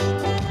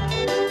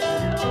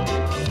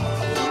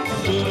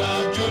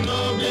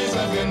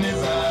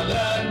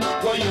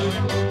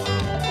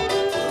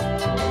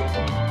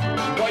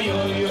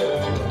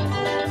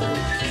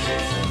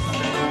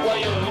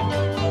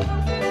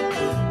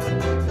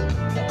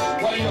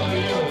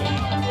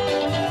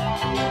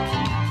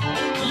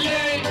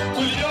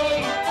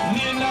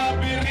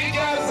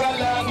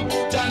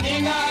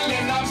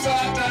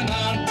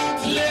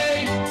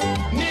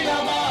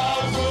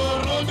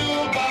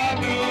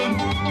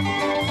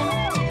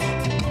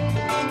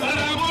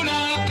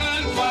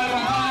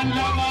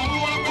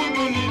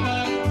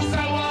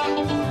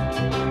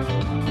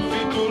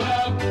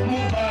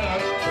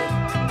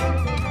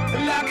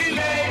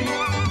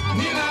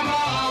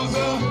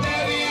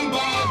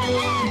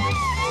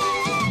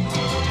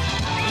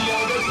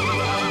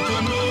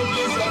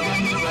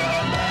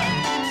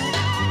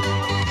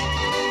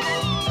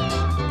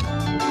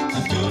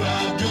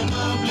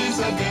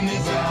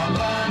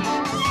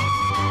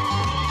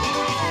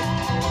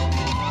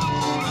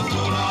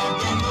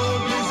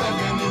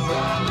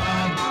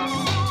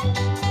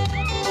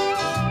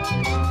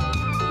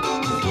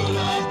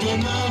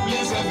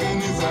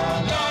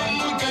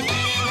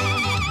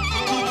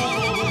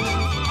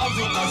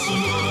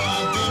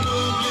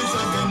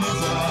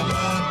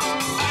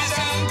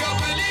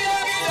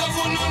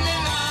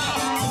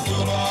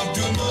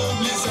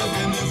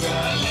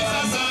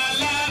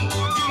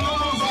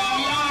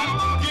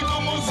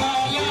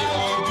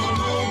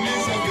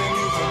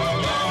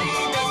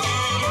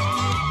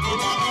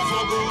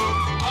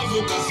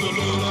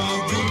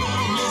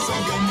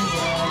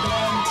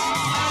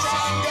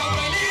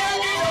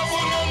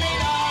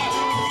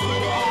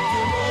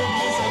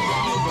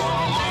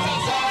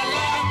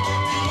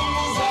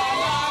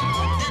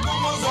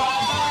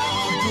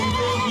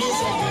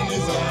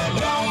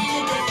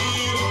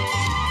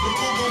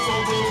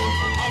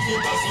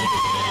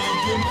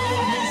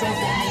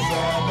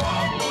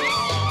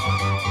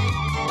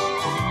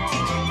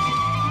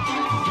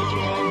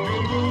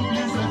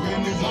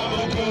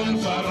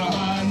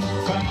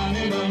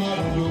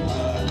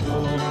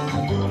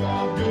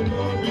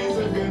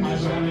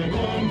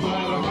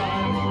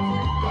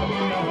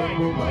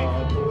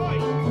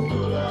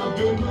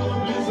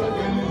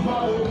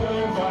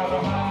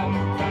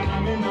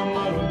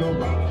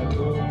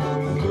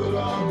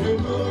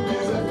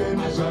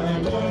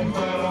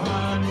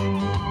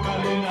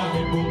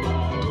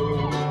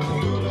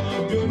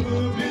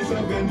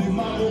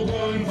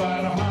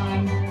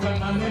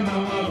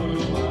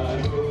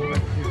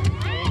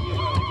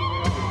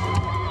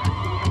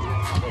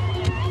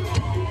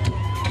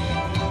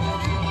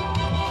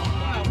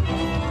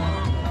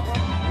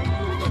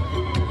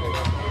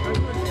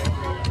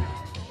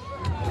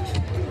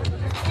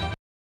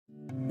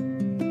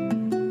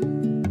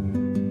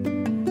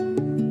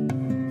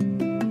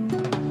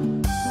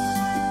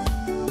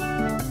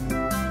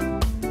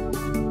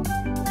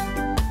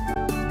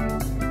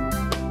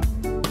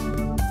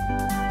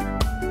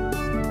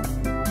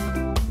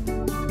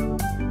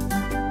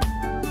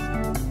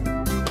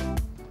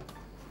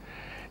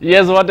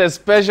 Yes, what a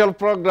special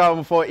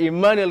program for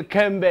Emmanuel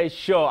Kembe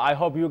show. I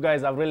hope you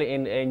guys have really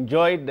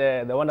enjoyed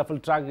the wonderful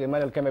track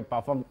Emmanuel Kembe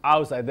performed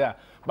outside there.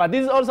 But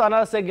this is also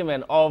another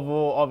segment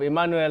of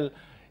Emmanuel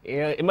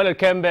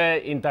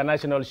Kembe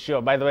International Show.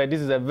 By the way,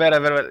 this is a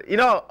very, you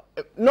know,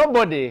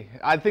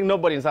 I think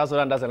nobody in South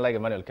Sudan doesn't like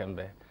Emmanuel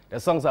Kembe. The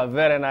songs are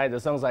very nice, the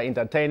songs are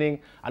entertaining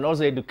and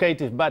also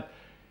educative. But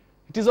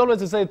it is always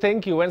to say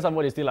thank you when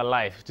somebody is still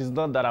alive. It is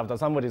not that after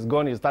somebody is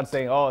gone, you start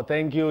saying, oh,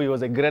 thank you, he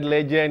was a great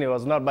legend, he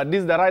was not. But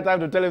this is the right time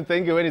to tell him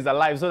thank you when he's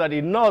alive so that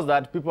he knows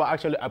that people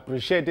actually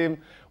appreciate him.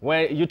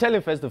 When you tell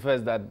him face to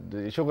face that,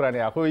 Shukran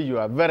Yahui, you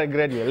are very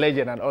great, you're a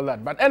legend and all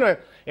that. But anyway,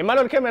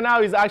 Emmanuel Kembe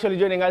now is actually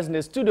joining us in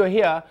the studio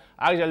here,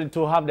 actually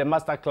to have the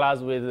master class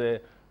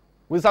with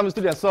some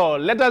students. So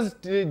let us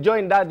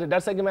join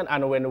that segment,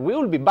 and when we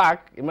will be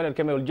back, Emmanuel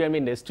Kembe will join me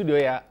in the studio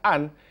here,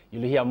 and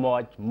you'll hear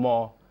much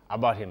more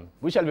about him.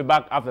 We shall be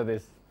back after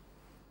this.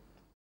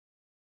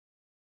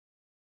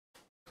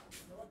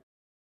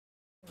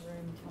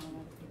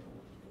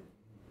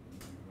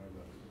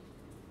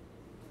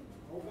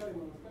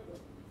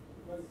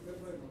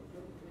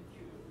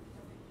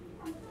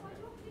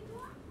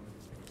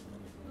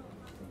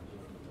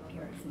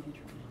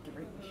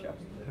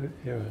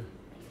 Yeah.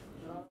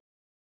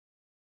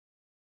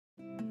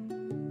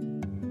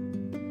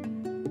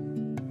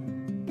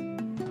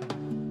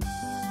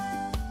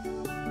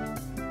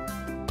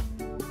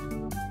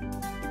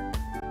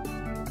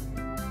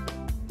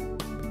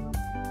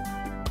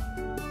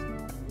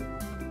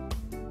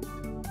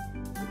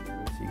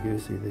 You go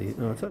see the.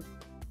 No, it's not.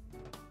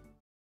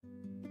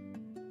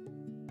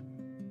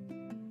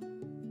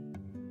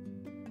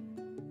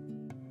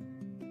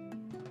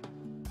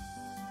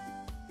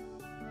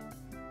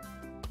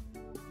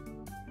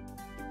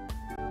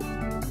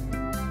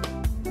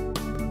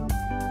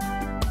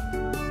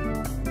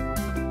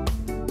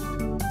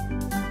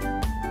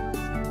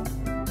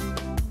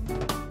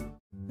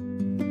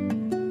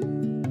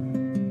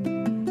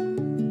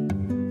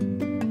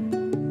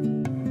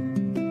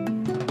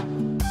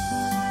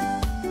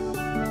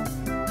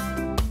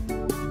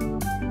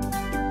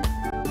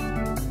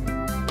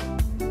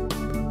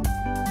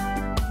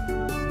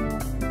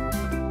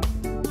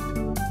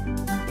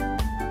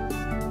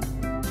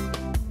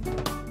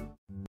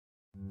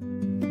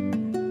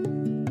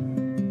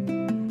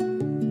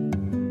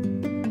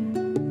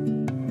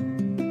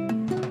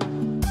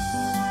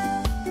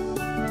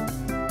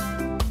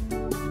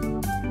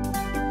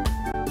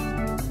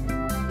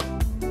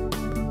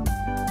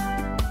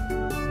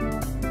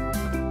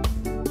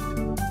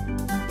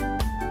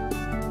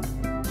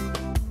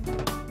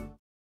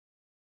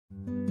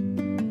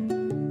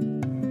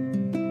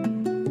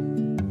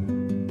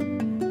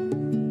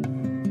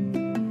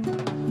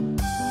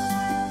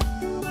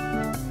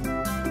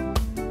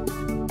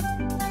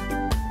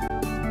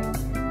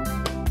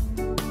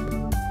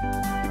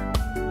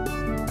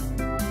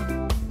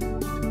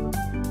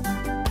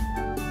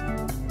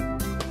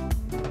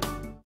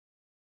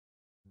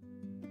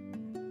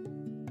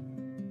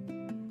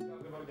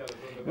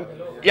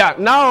 Yeah,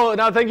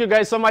 now thank you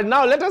guys so much.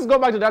 Now let us go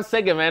back to that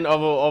segment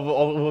of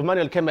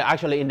Emmanuel Kembe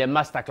actually in the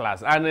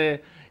masterclass. And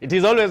it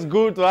is always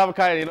good to have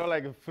kind of, you know,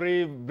 like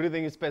free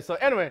breathing space. So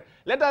anyway,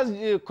 let us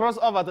cross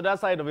over to that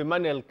side of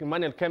Emmanuel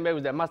Kembe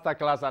with the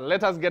masterclass, and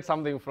let us get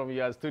something from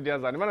your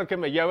students. And Emmanuel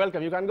Kembe, you're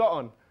welcome. You can go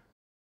on.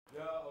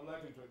 Yeah, I would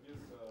like to introduce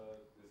the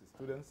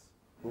students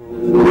who are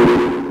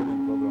in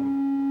the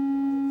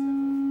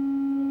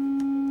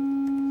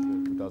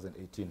program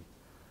 2018.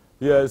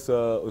 Here is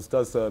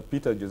Ustaz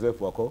Peter Joseph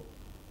Wako.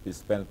 He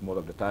spent more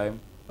of the time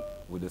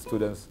with the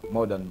students,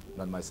 more than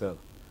myself.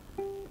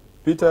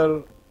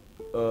 Peter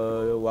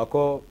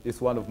Wako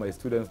is one of my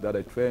students that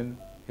I trained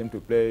him to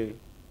play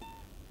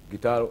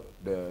guitar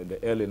the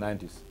early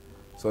 90s.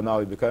 So now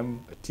he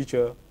became a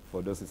teacher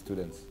for those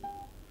students.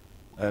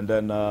 And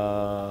then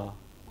I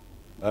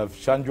have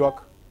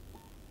Shanjuak,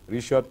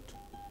 Rishot,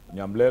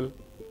 Nyamlel,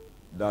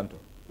 Danto.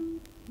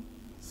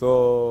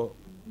 So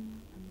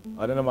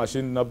أنا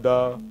ماشيين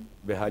نبدأ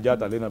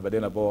بحاجات علينا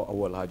بدينا بو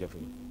أول حاجة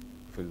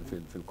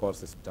في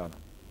الكورس بتاعنا.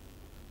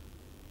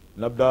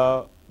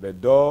 نبدأ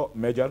بدو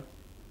ميجر،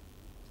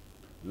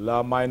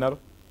 لا ماينر،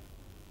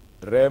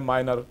 ري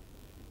ماينر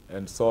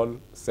and sol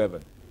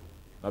 7.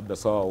 نبدأ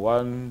so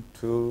 1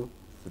 2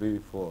 3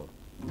 4.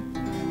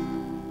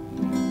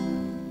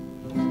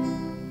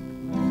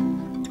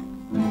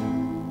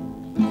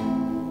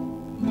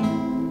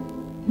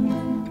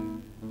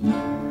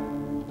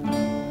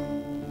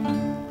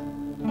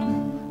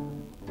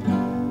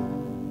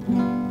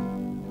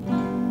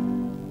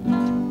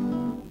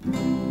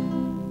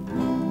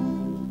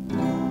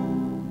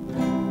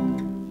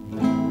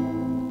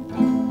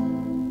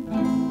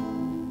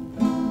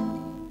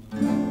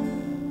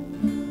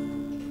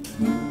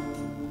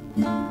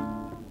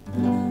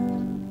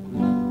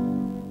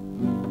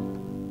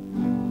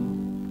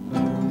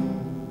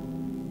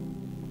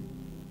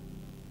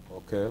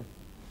 Okay.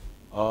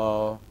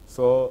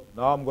 So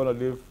now I'm going to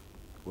leave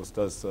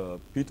Ustaz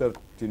Peter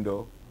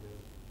Tindo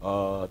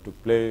to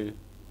play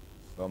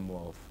some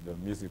of the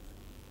music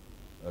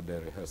they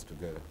rehearse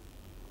together.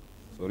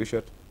 So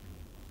Richard,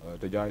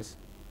 Tejais,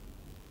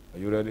 are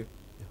you ready?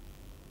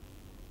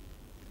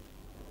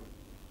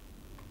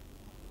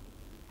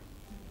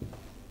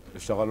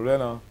 اشتغلوا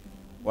لنا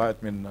واحد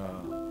من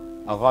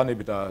اغاني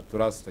بتاع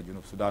تراث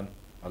جنوب السودان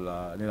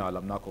اللي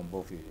علمناكم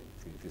به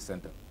في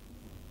السنتر.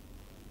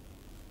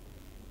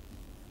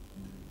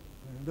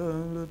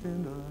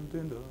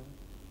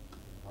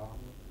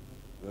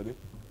 Ready?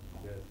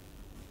 Yes.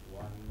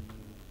 1,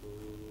 2,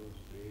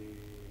 3,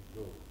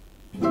 go.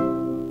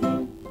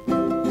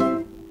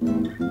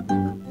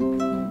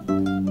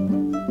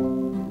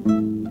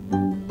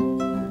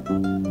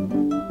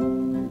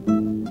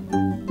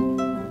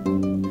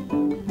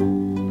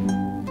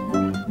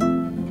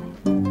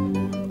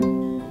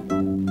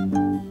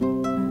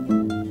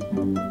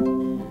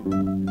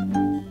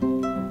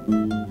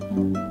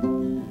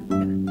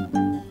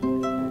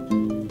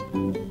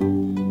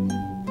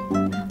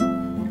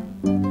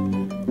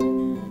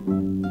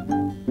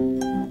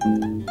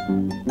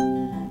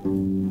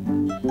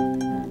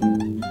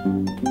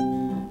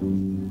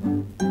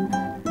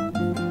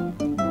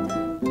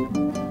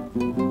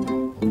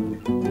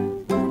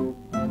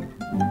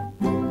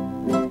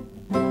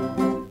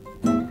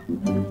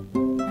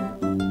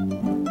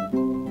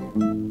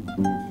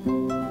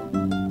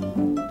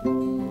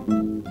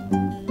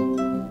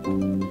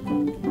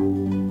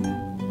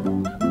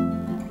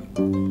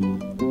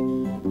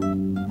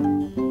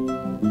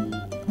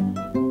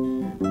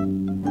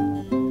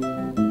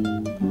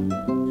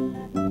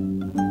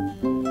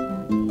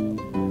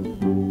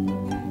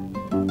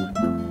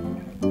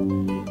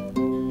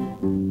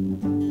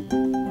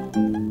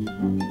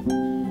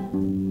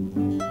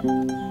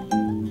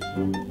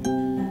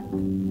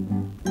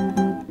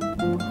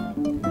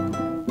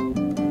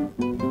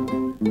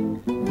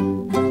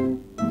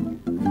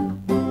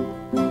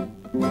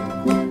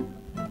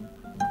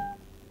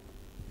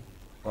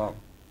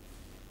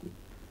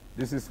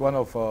 This is one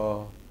of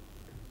our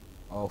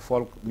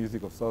folk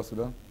music of South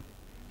Sudan.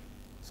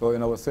 So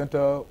in our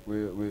center,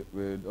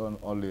 we don't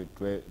only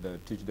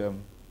teach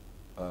them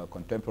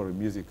contemporary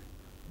music,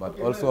 but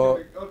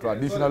also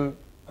traditional.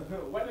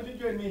 Why don't you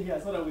join me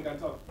here so that we can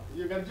talk?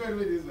 You can join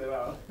me this way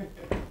now.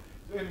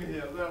 Join me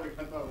here so that we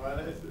can talk.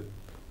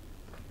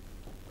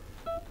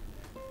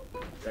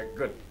 Yeah,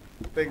 good.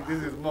 I think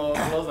this is more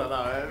closer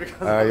now.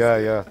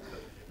 Yeah.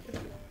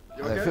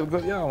 You okay? I feel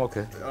good. Yeah, I'm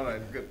okay. All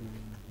right, good.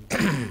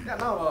 Yeah,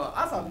 now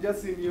as I've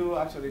just seen you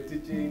actually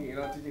teaching,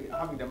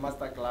 having the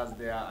master class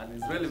there, and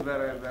it's really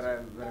very,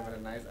 very, very, very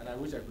nice. And I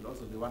wish I could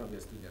also be one of your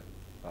students.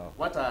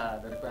 What are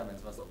the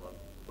requirements, first of all?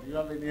 Do you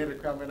have any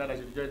requirement that I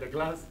should join the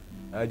class?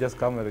 Just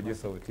come and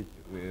register. We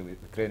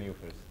train you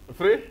first.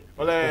 Free?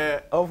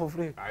 Well, for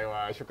free.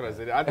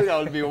 Shukran. I think I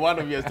will be one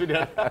of your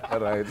students.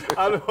 Right.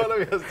 I'll be one of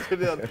your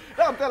students.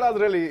 Now, tell us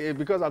really,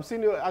 because I've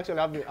seen you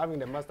actually having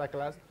the master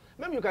class.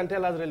 Maybe you can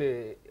tell us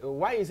really,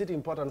 why is it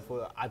important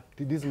for at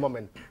this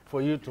moment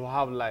for you to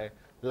have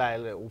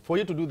for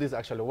you to do this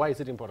actually? Why is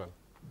it important?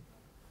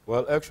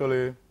 Well,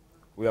 actually,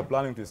 we are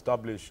planning to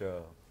establish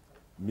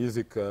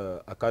music. We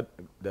are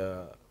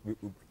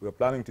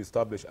planning to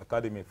establish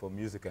Academy for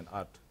Music and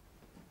Art.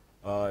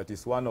 It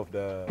is one of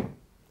the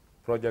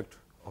projects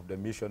of the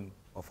Mission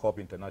of Hope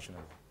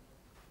International.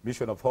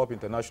 Mission of Hope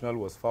International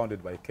was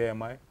founded by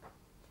KMI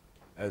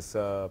as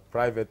a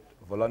private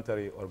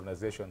voluntary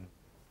organization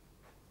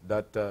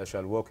that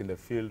shall work in the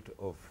field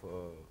of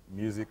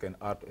music and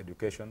art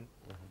education,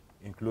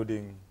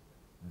 including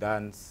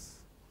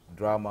dance,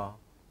 drama,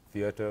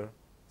 theater,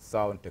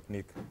 sound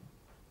technique,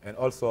 and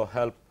also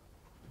help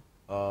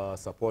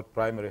support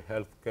primary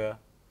health care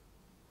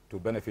to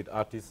benefit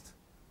artists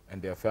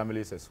and their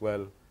families as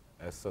well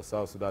as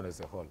South Sudan as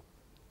a whole.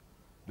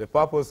 The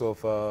purpose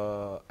of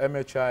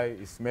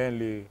MHI is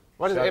mainly...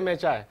 What is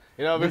MHI?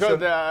 Because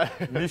they are...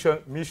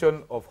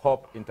 Mission of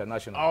Hope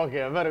International. Oh,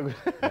 okay, very good.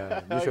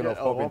 Mission of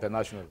Hope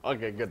International.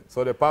 Okay, good.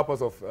 So the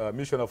purpose of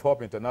Mission of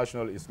Hope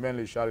International is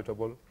mainly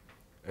charitable,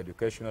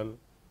 educational,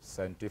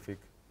 scientific,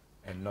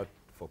 and not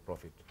for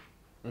profit.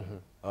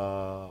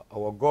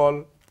 Our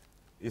goal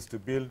is to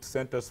build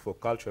centers for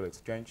cultural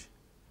exchange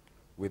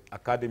with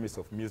academies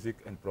of music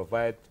and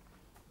provide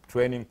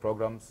training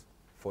programs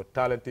for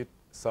talented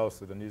South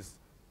Sudanese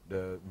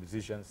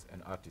musicians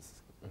and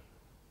artists.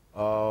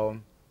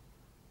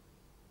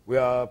 We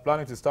are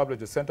planning to establish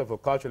the Center for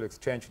Cultural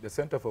Exchange. The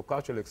Center for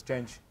Cultural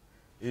Exchange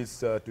is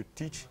to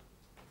teach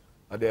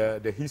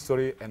the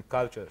history and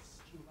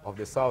cultures of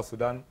the South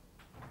Sudan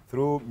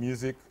through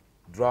music,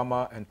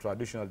 drama, and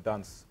traditional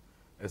dance,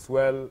 as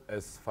well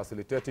as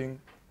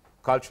facilitating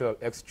cultural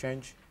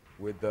exchange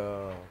with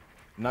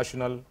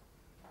national,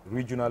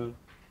 regional,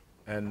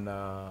 and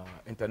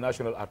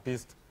international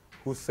artists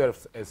who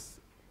serve as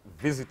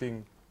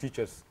visiting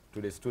teachers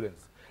to the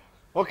students.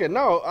 Okay,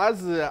 now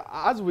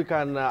as we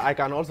can, I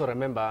can also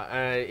remember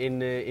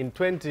in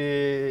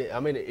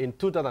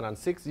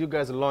 2006, you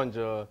guys launched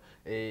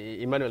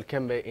Emmanuel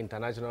Kembe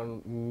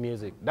International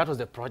Music. That was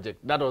the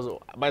project. That was,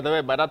 by the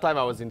way, by that time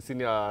I was in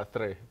senior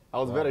 3. I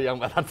was very young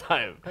by that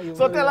time.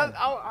 So tell us,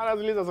 how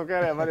was Lisa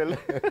Sokere, Emmanuel?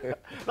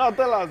 Now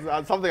tell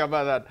us something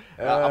about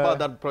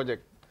that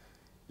project.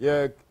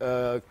 Yeah,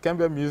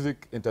 Kembe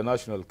Music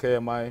International,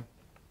 KMI,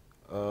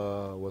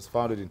 was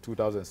founded in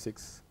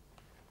 2006.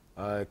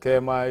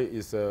 KMI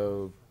is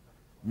a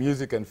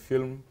music and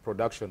film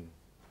production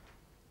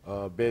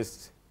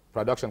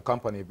production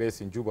company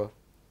based in Juba,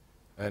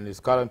 and is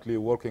currently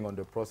working on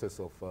the process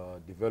of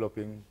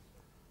developing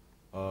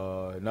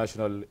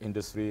national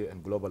industry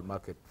and global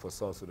market for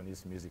South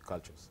Sudanese music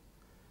cultures.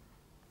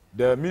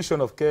 The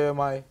mission of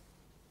KMI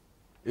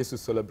is to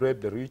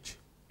celebrate the rich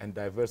and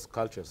diverse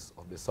cultures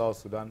of the South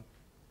Sudan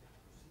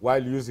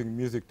while using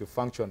music to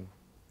function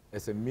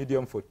as a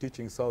medium for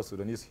teaching South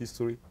Sudanese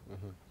history,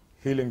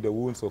 healing the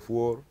wounds of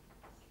war,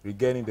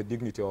 regaining the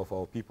dignity of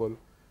our people,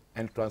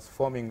 and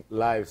transforming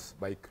lives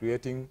by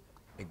creating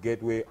a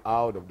gateway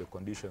out of the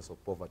conditions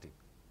of poverty.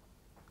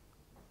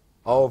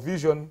 Our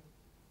vision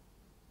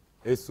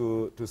is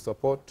to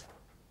support,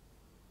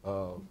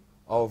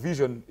 our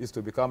vision is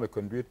to become a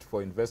conduit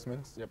for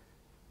investments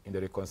in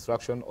the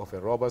reconstruction of a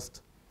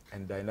robust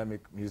and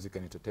dynamic music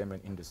and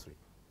entertainment industry.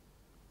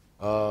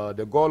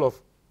 The goal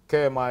of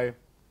KMI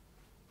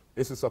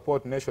is to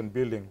support nation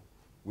building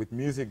with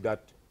music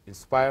that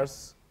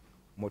inspires,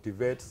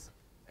 motivates,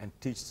 and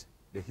teaches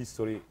the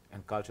history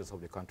and cultures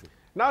of the country.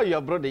 Now you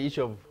have brought the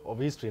issue of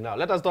history now.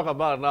 Let us talk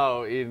about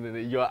now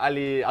in your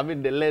early,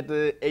 the late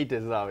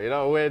 80s now, you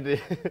know, when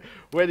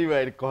you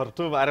were in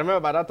Khartoum. I remember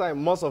by that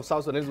time most of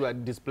South Sudanese were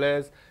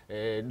displaced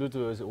due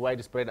to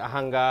widespread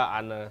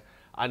hunger,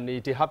 and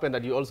it happened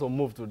that you also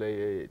moved to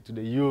the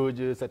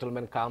huge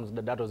settlement camps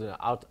that was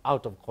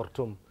out of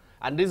Khartoum.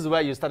 And this is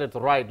where you started to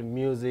write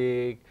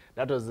music.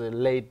 That was the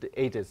late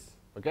 80s,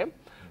 okay?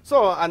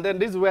 So, and then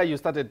this is where you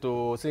started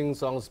to sing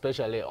songs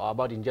especially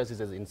about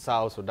injustices in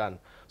South Sudan.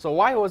 So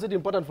why was it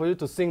important for you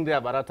to sing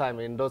there by that time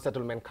in those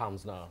settlement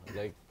camps now,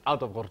 like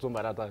out of Khartoum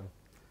by that time?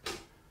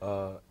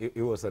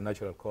 It was a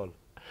natural call.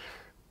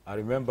 I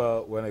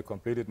remember when I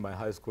completed my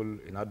high school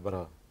in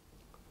Adbara,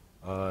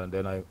 and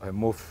then I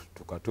moved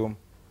to Khartoum.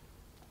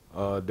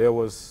 There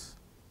was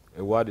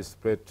a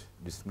widespread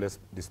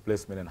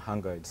displacement and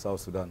hunger in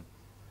South Sudan,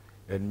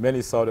 and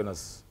many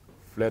Southerners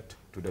fled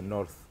to the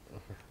north.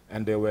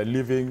 And they were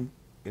living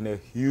in a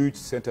huge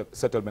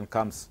settlement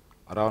camps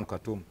around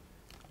Khartoum.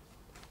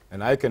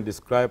 And I can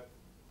describe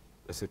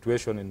the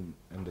situation in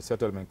the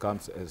settlement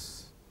camps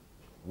as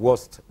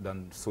worse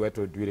than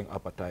Soweto during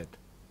apartheid.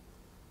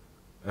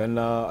 And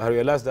I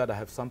realized that I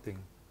have something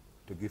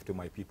to give to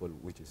my people,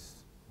 which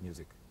is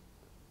music.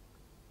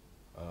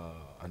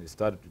 And I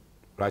started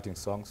writing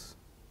songs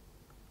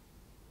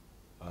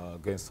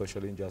against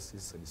social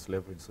injustice and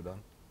slavery in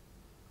Sudan.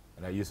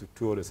 And I used to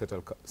tour the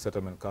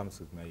settlement camps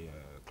with my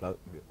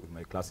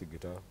classic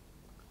guitar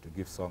to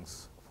give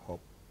songs of hope.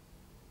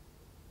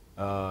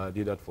 I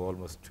did that for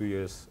almost 2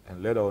 years.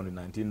 And later on in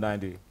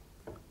 1990,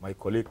 my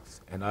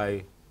colleagues and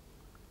I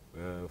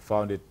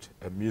founded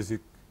a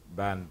music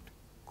band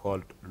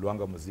called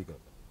Luanga Muziga.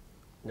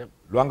 Yep.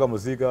 Luanga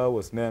Muziga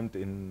was named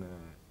in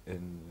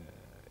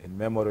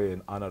memory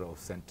and honor of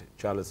St.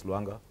 Charles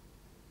Luanga,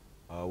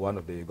 one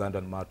of the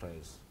Ugandan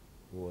martyrs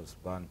who was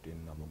burned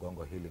in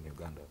Mugongo Hill in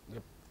Uganda.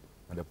 Yep.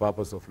 And the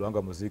purpose of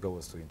Luanga Muziga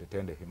was to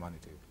entertain the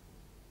humanity.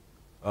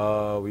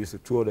 We used to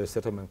tour the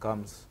settlement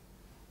camps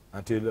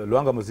until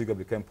Luanga Muziga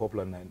became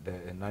popular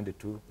in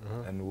 '92,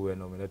 and we were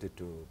nominated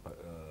to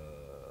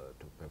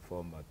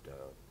perform at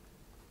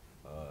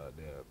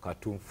the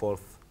Khartoum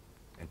 4th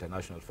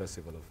International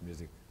Festival of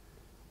Music.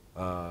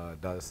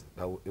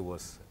 It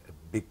was a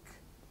big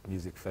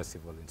music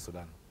festival in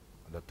Sudan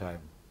at the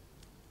time.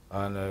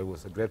 And it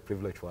was a great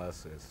privilege for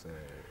us as a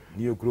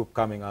new group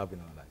coming up, you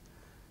know, like.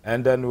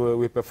 And then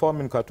we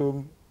performed in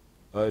Khartoum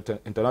at an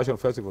International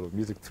Festival of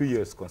Music 3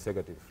 years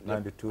consecutive,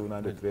 92,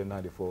 93, and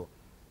 94.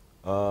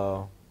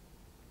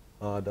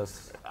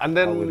 That's and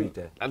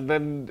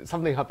then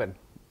something happened.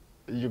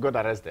 You got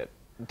arrested.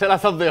 Tell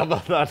us something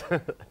about that.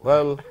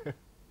 Well,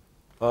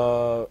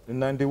 in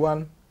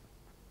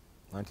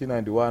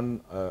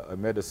 1991, I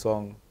made a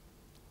song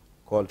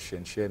called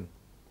Shen Shen.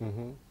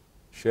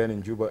 Shen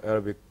in Juba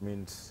Arabic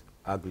means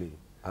ugly,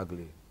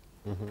 ugly.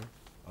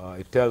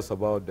 It tells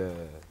about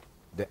the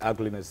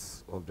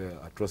ugliness of the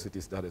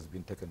atrocities that has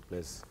been taken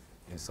place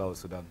in South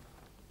Sudan.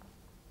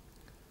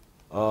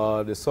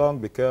 The song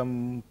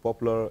became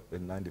popular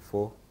in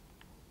 '94,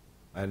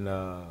 and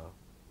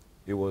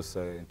it was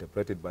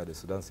interpreted by the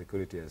Sudan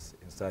security as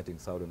inciting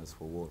Southerners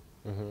for war.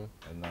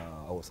 And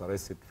I was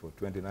arrested for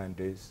 29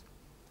 days.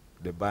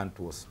 The band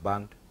was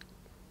banned.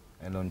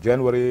 And on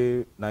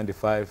January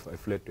 '95, I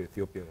fled to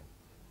Ethiopia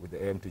with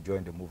the aim to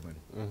join the movement.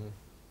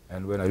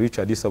 And when I reached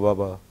Addis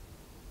Ababa,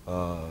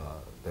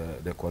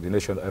 the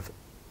coordination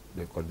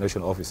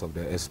office of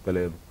the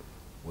SPLM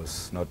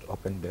was not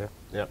open there.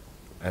 Yep.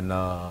 And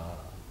I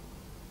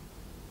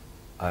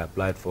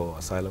applied for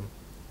asylum,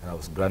 and I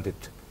was granted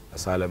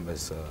asylum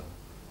as a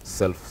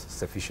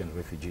self-sufficient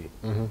refugee,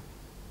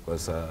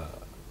 because I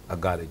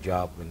got a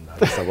job in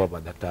Addis Ababa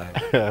at that time.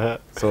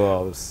 So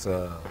I was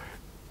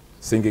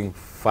singing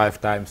 5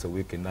 times a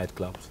week in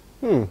nightclubs.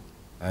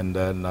 And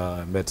then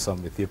I met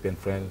some Ethiopian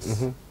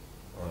friends,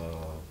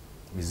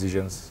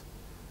 musicians.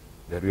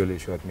 They really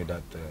showed me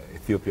that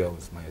Ethiopia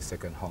was my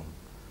second home.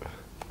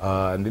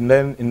 And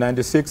then in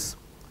 '96,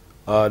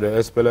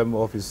 the SPLM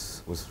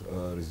office was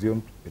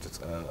resumed its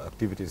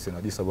activities in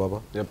Addis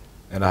Ababa. Yep.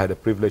 And I had the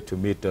privilege to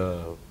meet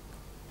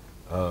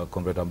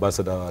Comrade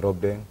Ambassador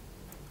Rob Deng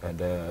and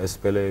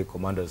SPLA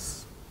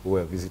commanders who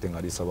were visiting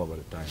Addis Ababa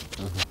at the time.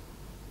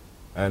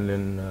 And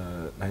in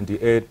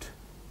 '98,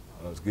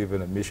 I was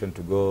given a mission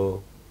to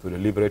go to the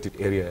liberated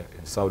area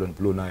in southern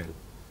Blue Nile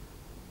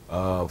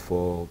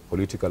for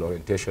political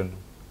orientation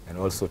and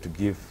also to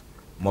give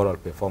moral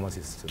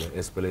performances to the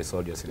SPLA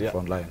soldiers in the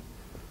front line.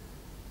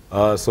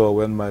 So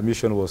when my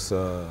mission was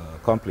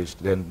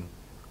accomplished, then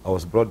I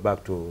was brought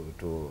back to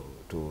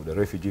the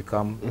refugee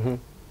camp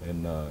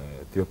in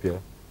Ethiopia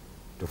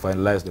to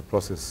finalize the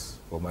process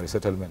for my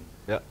resettlement.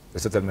 The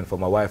settlement for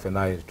my wife and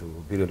I to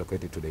be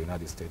relocated to the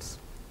United States.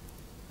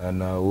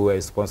 And we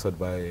were sponsored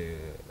by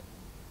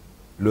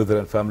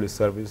Lutheran Family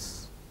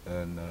Service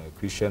and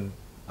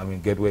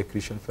Gateway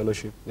Christian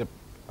Fellowship. Yep.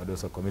 And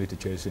those are community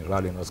churches in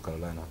Raleigh, North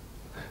Carolina.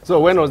 So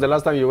when was the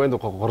last time you went to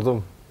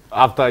Khartoum?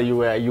 After you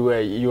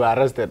were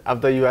arrested?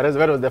 After you were arrested,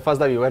 when was the first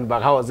time you went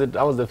back? How was it?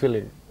 How was the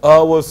feeling? I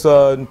was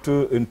in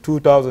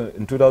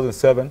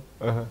 2007.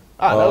 That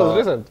was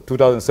recent.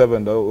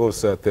 2007. That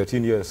was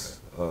 13 years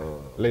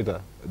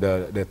later.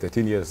 The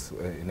 13 years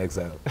in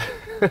exile.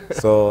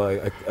 So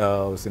I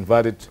was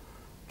invited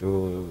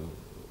to.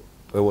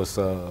 It was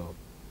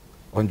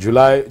on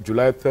July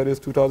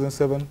 30th,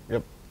 2007.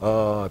 Yep.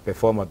 I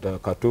performed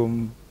at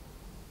Khartoum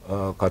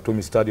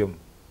Stadium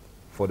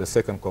for the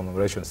second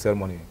commemoration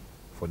ceremony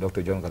for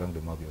Dr. John Garang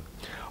de Mabio.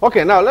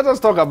 Okay, now let us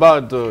talk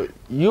about,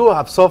 you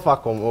have so far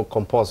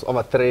composed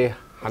over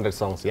 300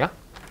 songs, yeah?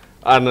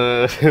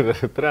 And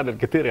 300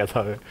 criteria,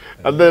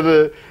 and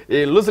then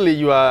loosely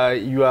you are,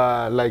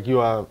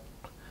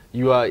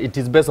 it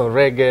is based on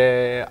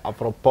reggae,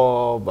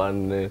 Afro-pop,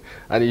 and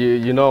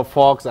you know,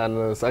 folk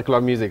and secular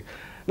music.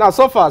 Now,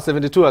 so far,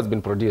 72 has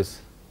been produced,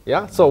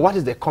 yeah? So what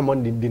is the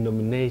common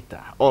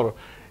denominator? Or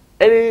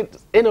any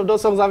of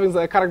those songs having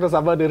characters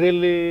about the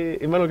really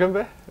Emmanuel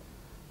Kembe?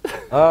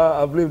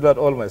 I believe that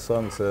all my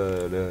songs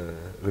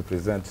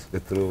represent the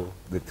true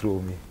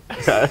me.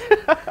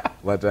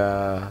 But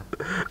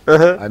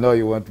I know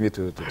you want me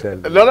to tell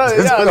you. No,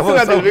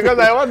 yeah, because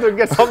I want to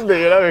get something,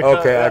 you know.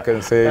 Okay, I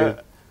can say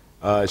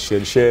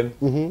Shen Shen,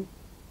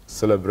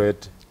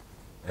 Celebrate,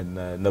 and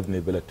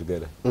Nabni Bella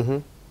together.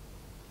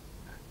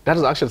 That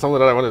is actually something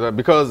that I wanted to,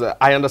 because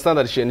I understand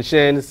that Shen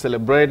Shen,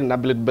 Celebrate, and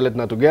Nabli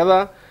Bellet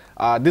together.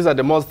 These are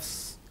the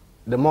most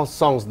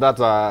songs that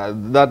I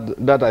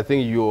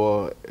think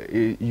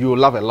you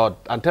love a lot,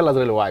 and tell us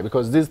really why.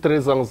 Because these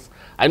 3 songs,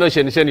 I know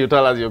Shen Shen, you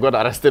tell us you got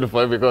arrested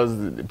for it because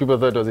people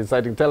thought it was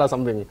inciting. Tell us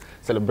something,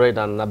 Celebrate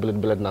and Nabli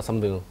Bellet,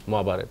 something more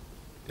about it.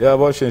 Yeah,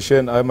 about Shen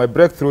Shen, my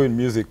breakthrough in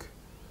music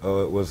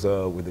was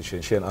with the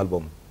Shen Shen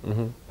album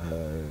in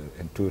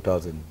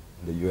 2000 in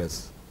the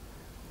US.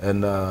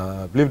 And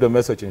I believe the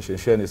message in Shen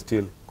Shen is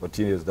still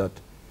continues that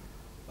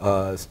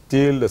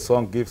still the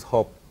song gives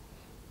hope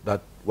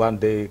that one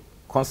day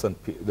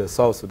the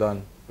South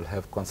Sudan will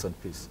have constant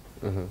peace.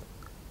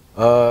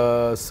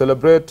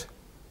 Celebrate,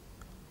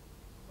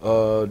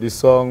 this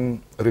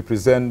song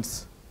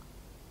represents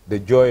the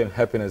joy and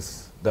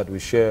happiness that we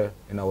share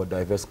in our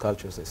diverse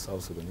cultures as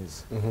South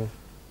Sudanese.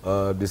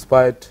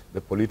 Despite the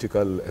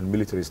political and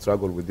military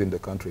struggle within the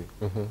country,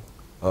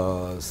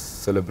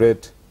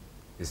 Celebrate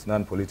is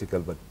non-political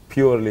but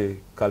purely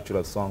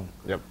cultural song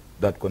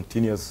that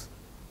continues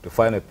to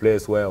find a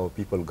place where our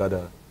people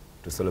gather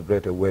to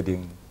celebrate a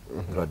wedding,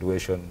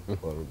 graduation,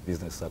 or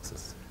business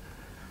success.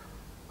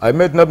 I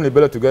met Nabni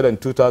Bella together in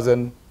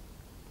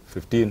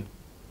 2015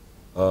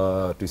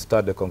 to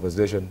start the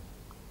conversation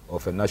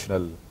of a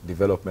national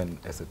development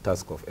as a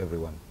task of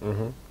everyone.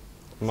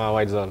 My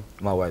white zone.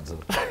 My white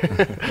zone.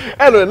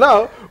 Anyway,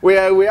 now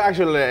we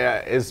actually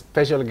a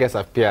special guest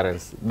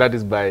appearance. That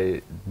is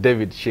by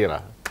David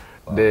Shearer,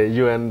 the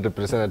UN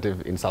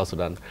representative in South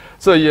Sudan.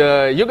 So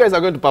you guys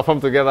are going to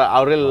perform together. I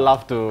would really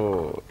love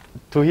to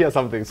hear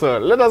something. So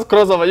let us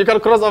cross over. You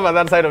can cross over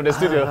that side of the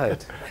studio.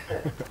 Right.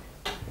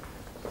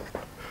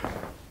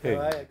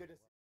 Hey.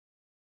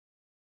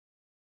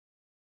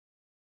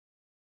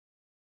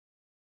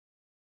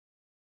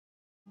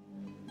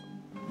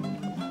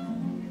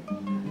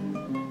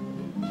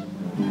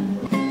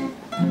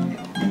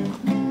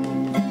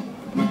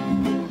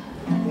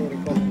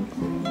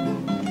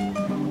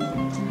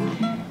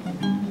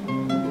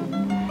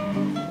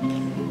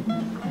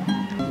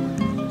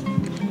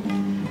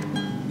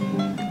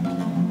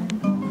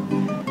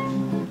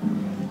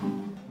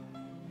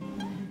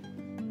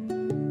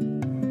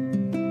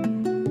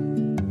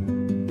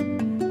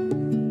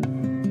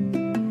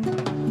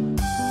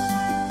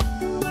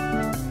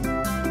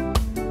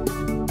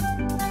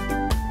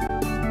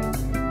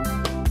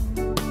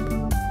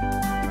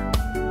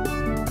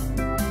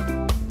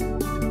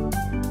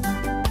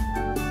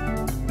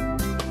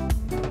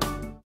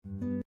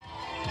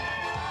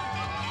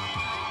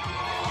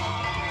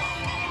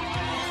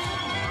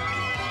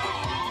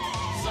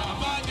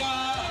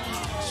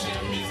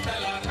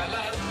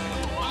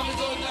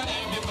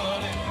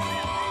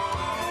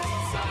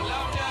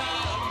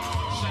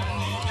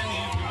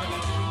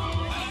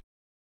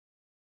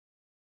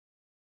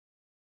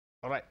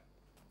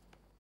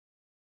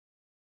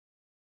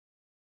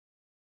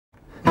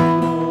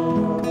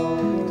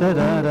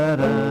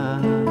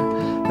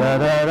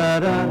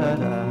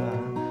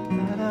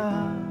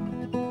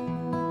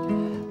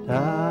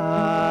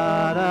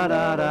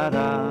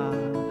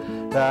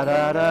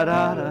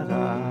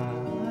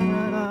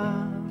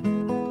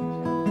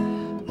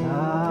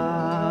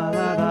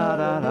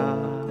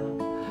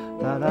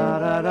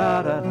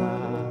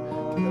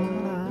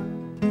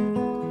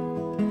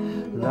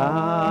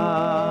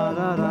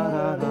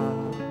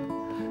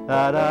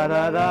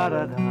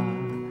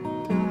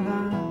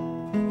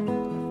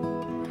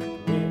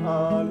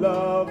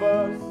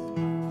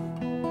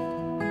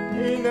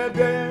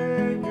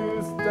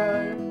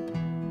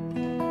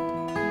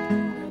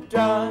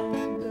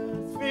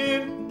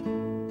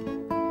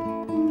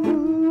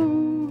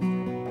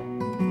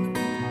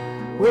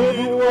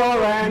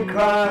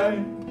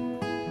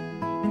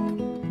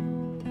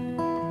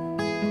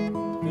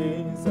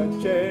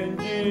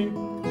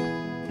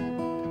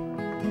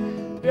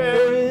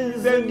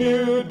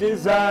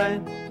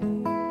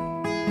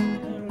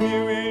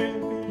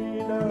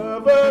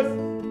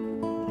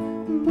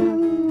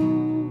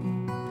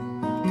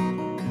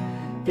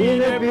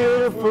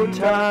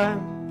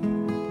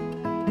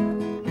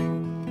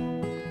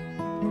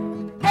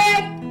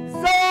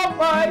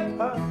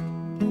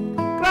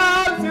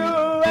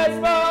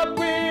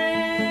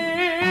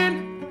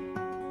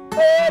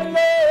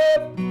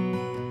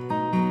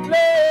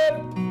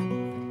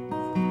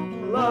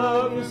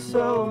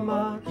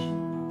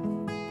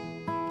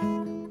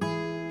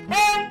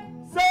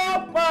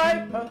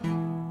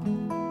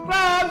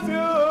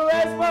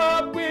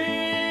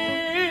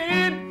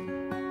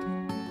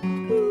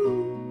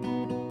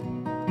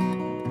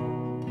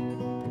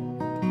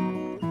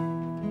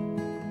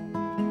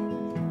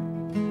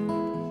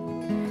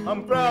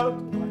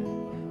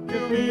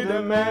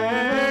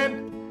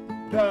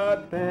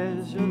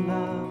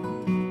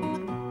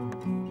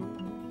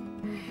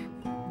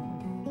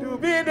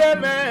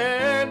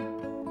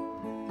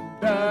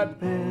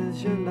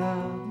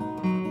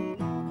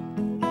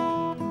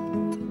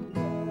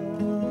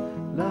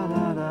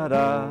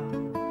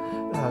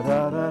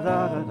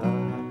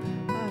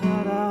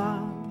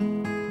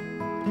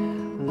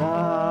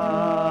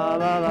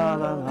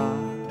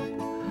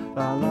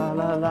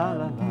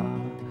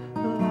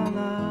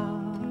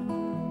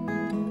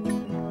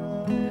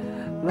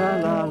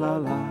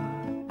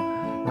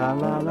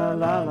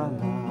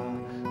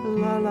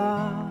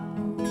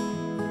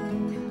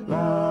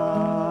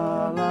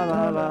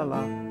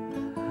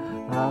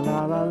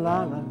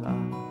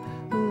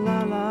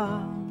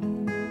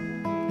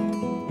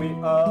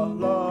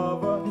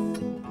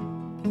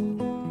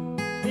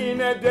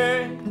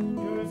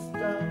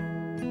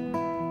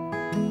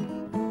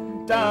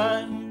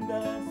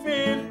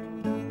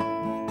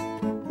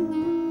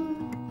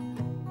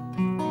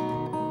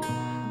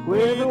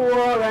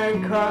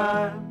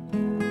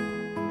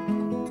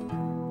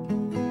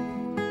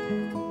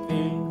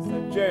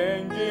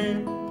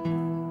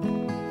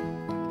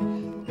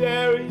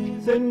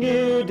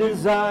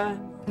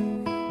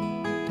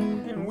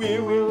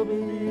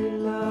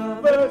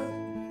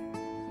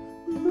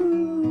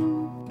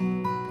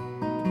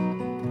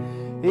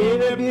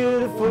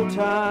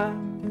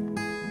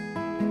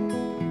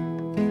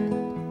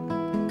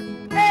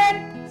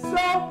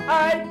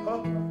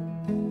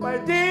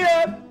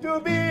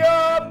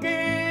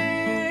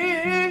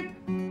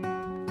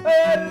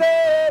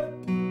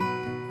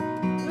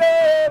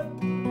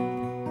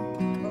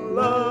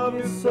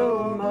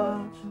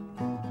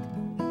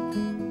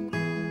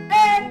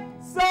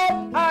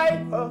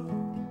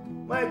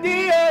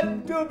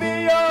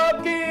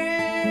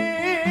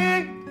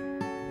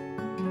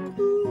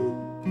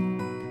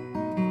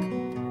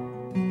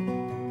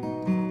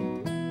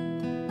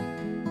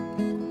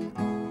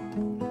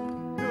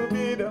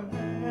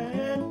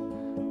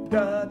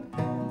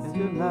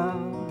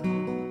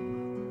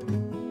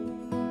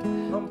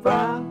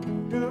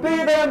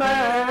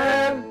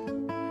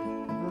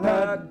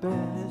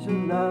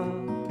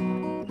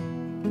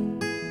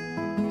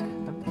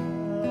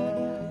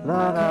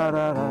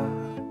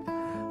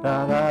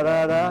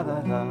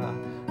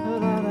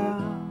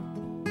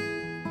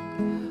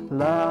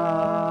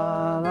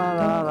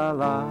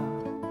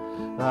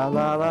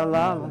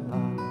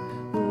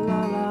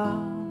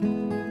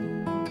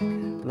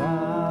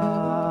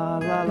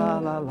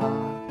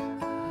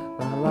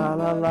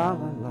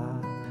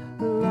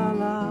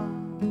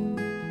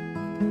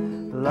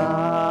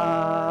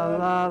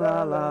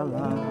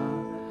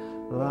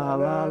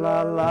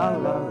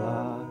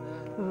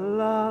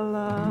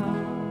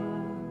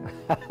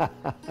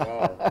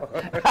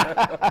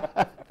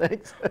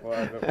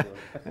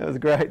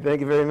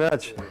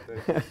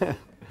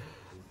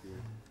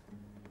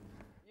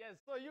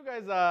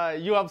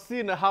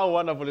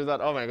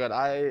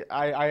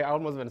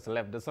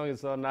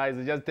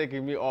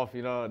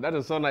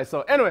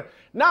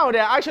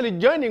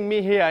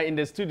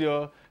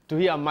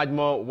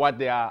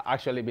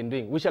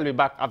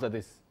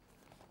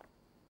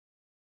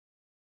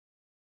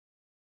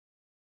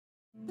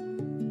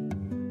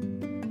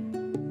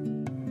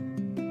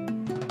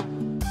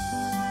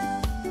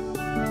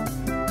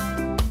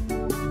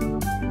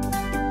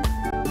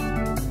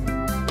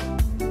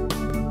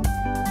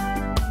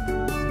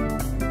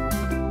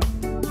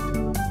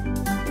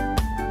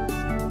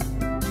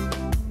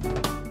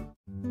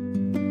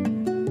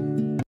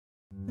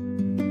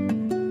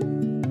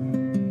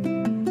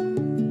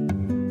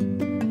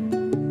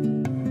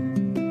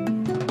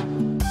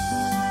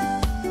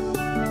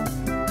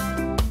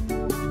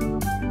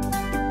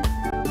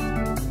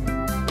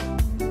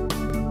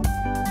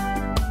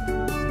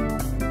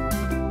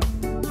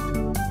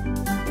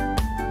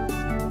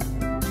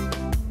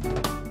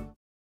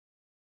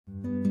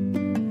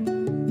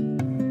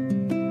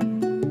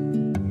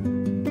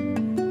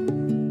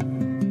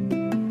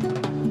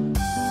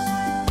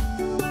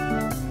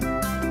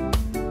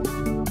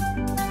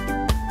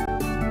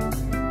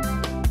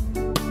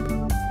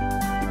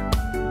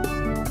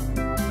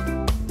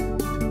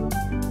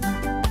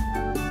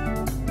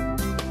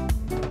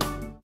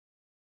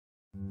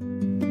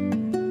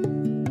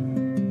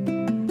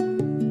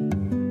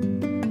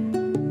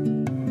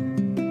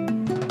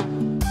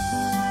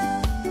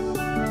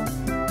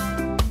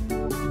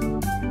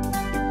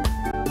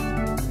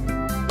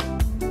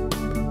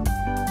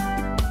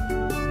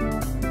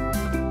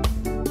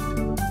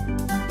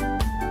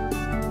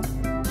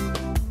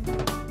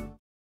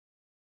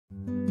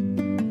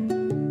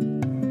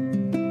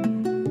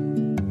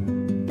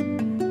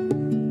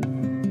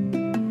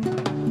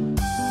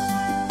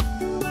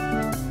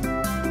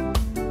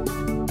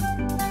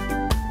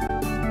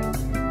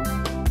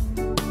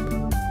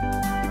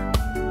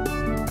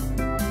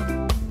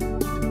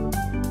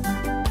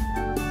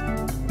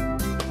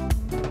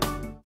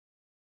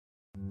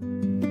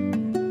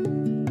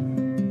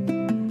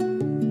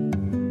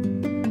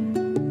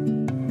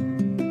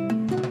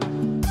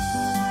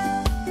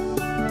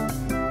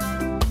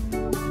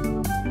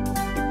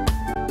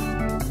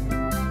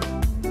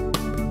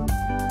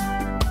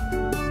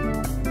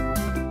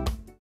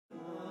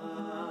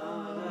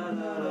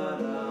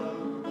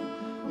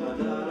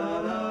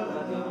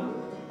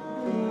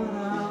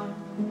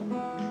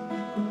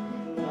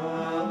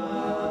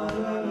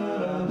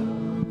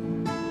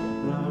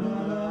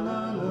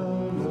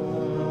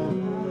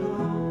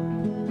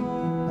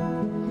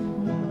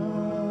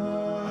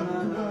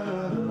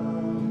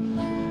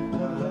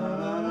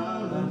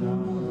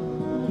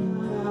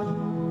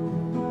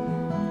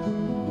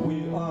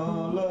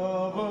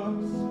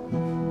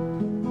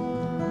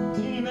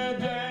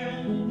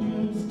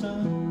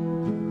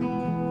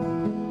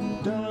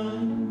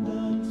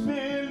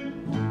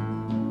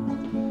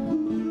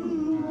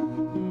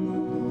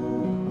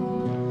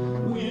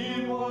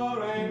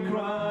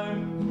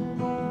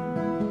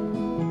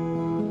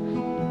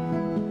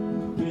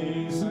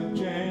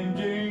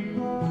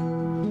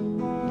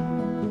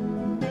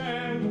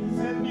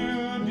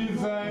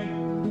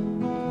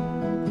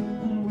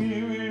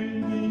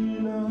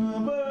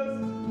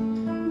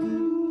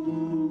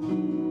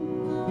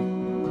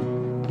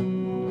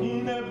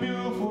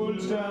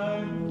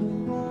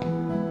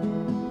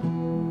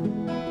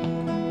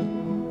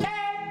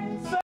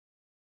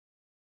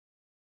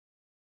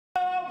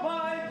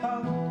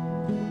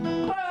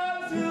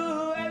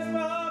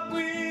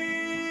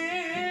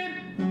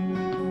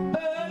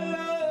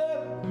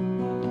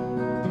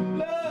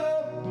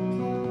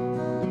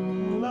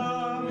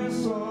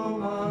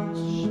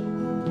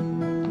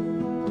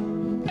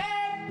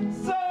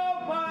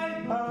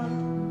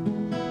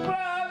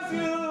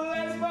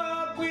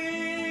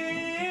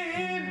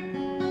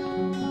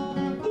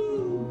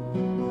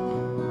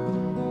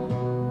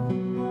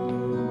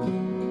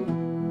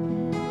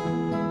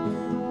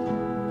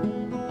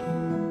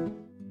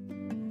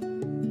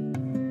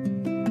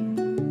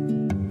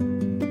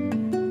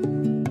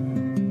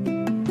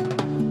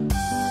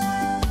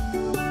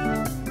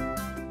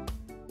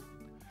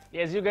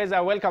 Yes, you guys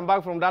are welcome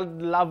back from that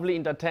lovely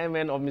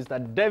entertainment of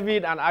Mr.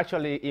 David and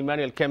actually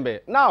Emmanuel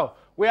Kembe. Now,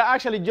 we are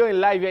actually joined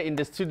live here in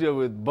the studio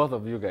with both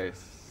of you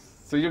guys.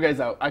 So you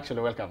guys are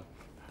actually welcome.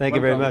 Thank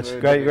you very much.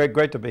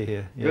 Great to be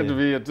here. Great to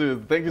be here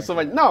too. Thank you so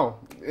much. Now,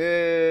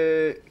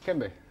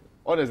 Kembe,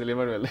 honestly,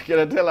 Emmanuel, can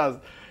you tell us,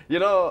 you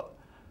know,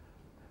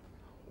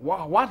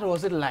 what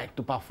was it like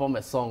to perform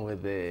a song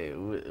with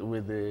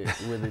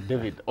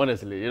David?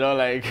 Honestly, you know,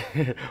 like.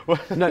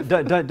 No,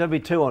 don't be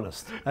too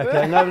honest.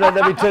 Okay, no, don't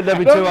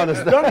be too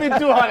honest. Don't be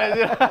too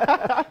honest.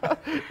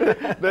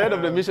 The head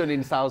of the mission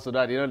in South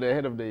Sudan, you know, the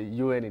head of the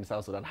UN in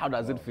South Sudan. How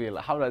does it feel?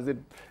 How does it,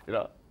 you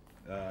know?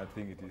 I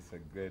think it is a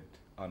great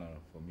honor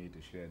for me to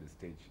share the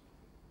stage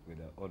with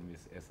the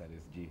UNMISS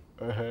SSBC.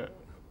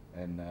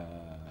 And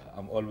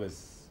I'm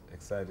always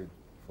excited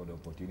for the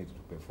opportunity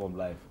to perform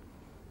live.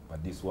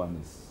 But this one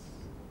is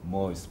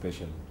more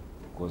special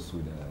because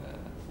with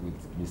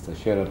Mr.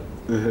 Sheryl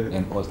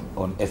and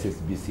on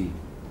SSBC.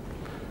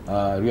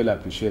 I really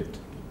appreciate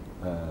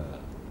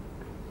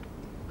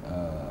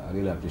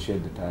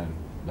the time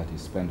that he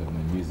spent on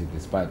my music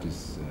despite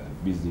his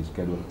busy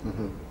schedule.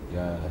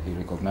 Yeah, he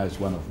recognized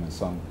one of my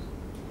songs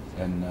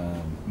and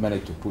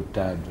managed to put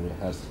time to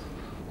rehearse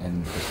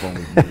and perform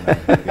with me.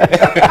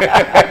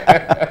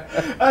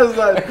 That's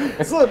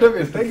right. So,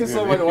 David, thank you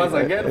so much once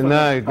again for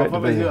the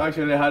performance you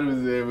actually had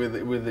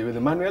with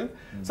Emmanuel.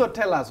 So,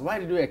 tell us, why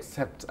did you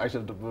accept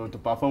actually to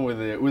perform with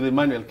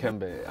Emmanuel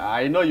Kembe?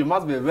 I know you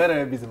must be a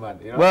very busy man.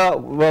 You know?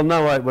 Well,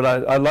 no, I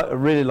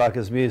really like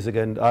his music,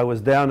 and I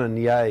was down in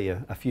Yei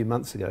a few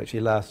months ago,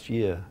 actually last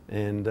year,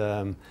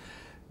 and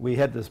we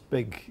had this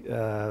big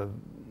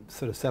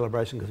sort of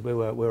celebration because we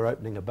were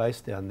opening a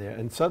base down there,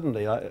 and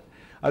suddenly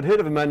I'd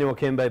heard of Emmanuel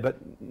Kembe, but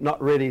not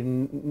really,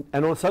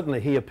 and suddenly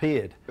he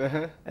appeared,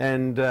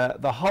 and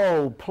the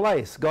whole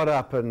place got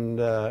up and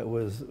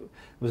was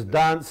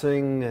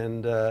dancing,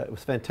 and it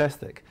was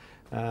fantastic.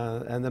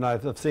 And then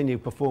I've seen you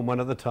perform one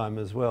other time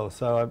as well,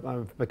 so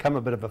I've become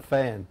a bit of a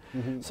fan.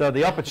 So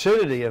the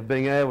opportunity of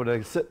being able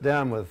to sit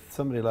down with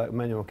somebody like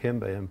Emmanuel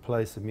Kembe and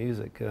play some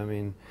music, I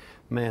mean,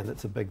 man,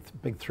 that's a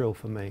big thrill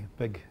for me.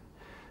 Big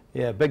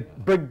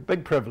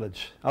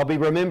privilege. I'll be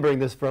remembering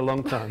this for a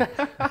long time.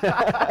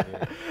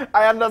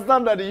 I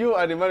understand that you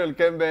and Emmanuel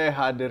Kembe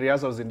had the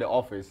rehearsals in the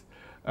office.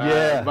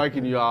 Back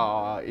in your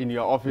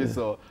office.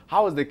 So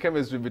how was the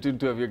chemistry between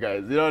two of you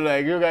guys? You know,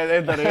 like you guys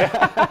enter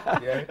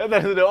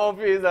the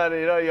office and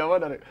you know you're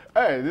wondering,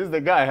 hey, this is the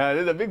guy, huh?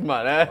 This is a big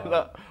man.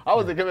 How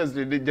was the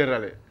chemistry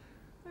generally?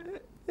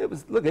 It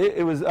was. Look,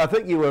 it was. I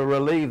think you were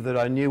relieved that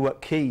I knew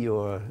what key you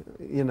were.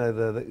 You know,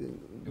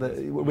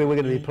 we were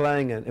going to be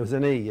playing in. It was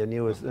an E, and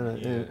you was.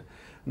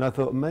 And I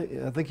thought,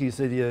 I think you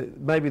said,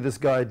 maybe this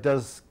guy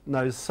does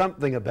know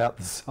something about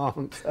the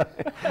song.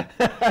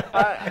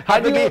 I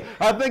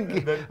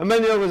think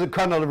Emmanuel was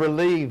kind of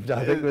relieved.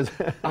 I think was.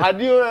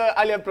 Had you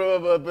earlier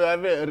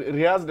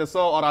rehearsed the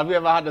song, or have you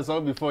ever had the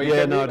song before?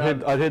 Yeah, no,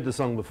 I'd heard the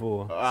song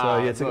before. So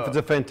yeah, it's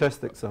a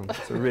fantastic song.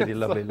 It's a really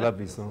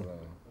lovely song.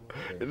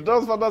 It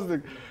was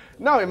fantastic.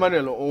 Now,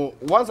 Emmanuel,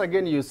 once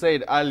again you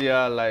said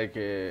earlier, like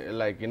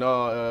you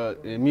know,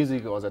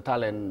 music was a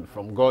talent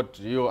from God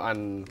to you,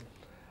 and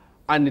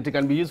it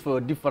can be used for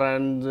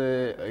different.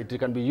 It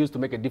can be used to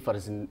make a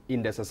difference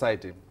in the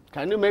society.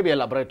 Can you maybe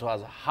elaborate to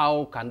us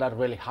how can that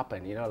really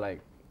happen? You know,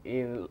 like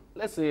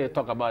let's say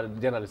talk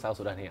about generally South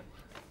Sudan here.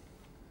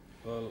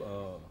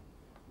 Well,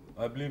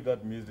 I believe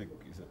that music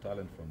is a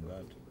talent from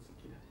God,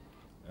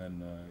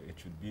 and it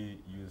should be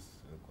used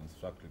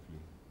constructively,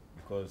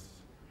 because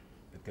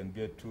it can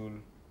be a tool,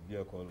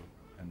 vehicle,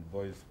 and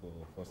voice for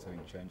fostering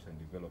change and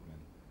development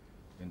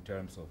in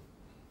terms of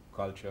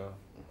culture,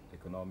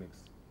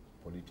 economics,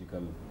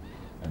 political,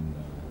 and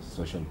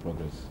social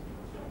progress.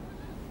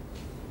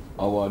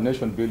 Our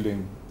nation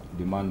building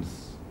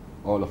demands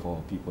all of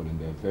our people in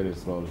their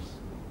various roles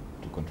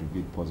to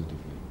contribute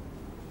positively.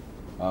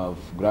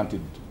 I've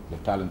granted the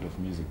talent of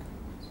music,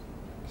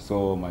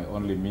 so my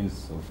only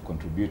means of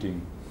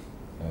contributing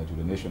to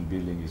the nation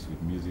building is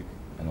with music,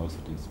 and also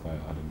to inspire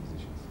other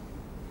musicians.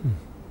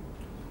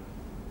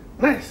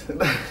 Nice.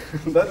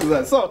 That is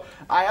that. So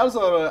I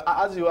also,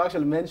 as you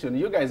actually mentioned,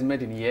 you guys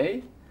met in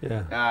Yei.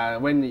 Yeah.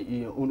 When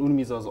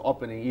UNMISS was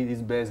opening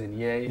his base in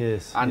Yei.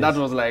 Yes. And yes.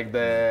 that was like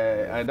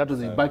that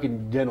was back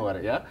in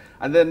January, yeah.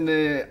 And then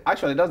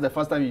actually that's the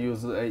first time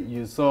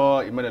you saw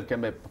Emmanuel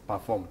Kembe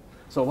perform.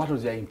 So what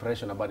was your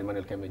impression about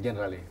Emmanuel Kembe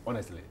generally,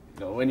 honestly?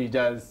 You know, when you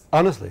just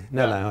Honestly,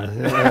 no. no,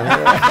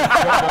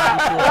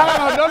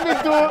 don't be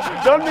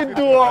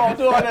too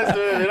honest.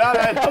 You know,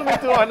 like, don't be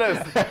too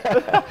honest.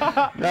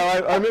 No,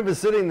 I remember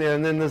sitting there,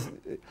 and then this.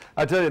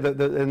 I tell you that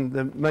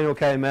the manual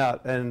came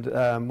out,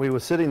 and we were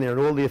sitting there, and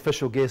all the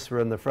official guests were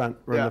in the front,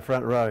 in the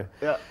front row.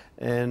 Yeah.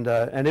 And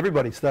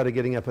everybody started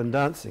getting up and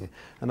dancing.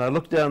 And I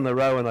looked down the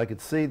row, and I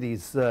could see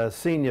these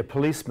senior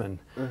policemen,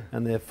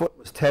 and their foot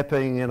was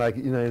tapping, and I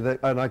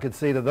could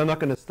see that they're not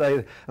going to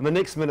stay. And the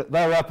next minute,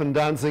 they were up and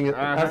dancing.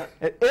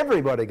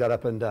 Everybody got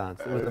up and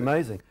danced. It was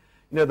amazing.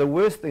 You know, the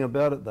worst thing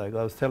about it, though,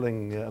 I was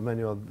telling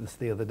Emmanuel this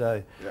the other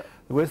day. Yeah.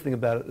 The worst thing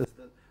about it is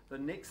that the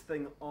next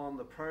thing on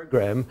the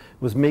program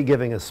was me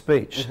giving a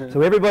speech.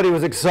 So everybody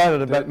was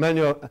excited about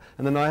Emmanuel,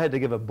 and then I had to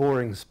give a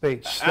boring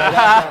speech. Normally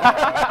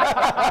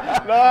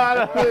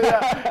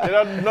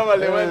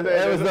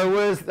it was the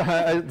worst.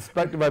 I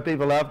spoke to my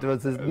people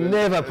afterwards. Says,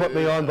 never put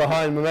me on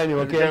behind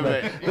Emmanuel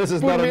Kembe. This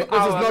is not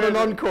an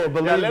encore.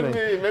 Believe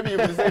me. Maybe you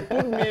could say,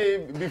 put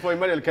me before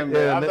Emmanuel Kembe.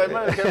 Yeah, After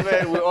Emmanuel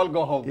Kembe, we all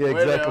go home. Yeah,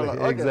 exactly.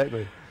 Okay.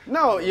 Exactly.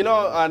 No, you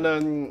know, and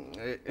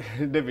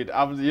David,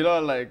 you know,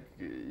 like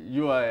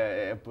you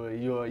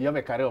have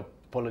a career of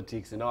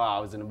politics. You know, I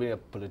was going to be a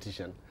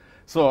politician.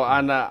 So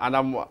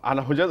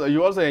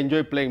you also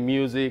enjoy playing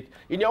music.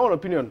 In your own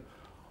opinion,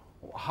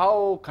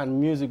 how can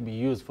music be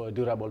used for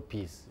durable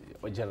peace,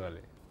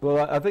 generally? Well,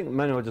 I think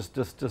Emmanuel just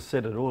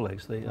said it all,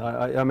 actually.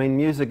 I mean,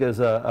 music is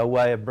a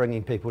way of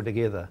bringing people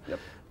together. Yep.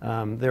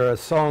 There are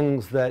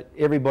songs that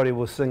everybody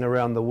will sing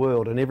around the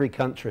world, in every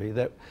country,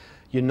 that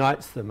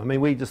unites them. I mean,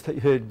 we just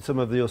heard some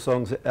of your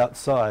songs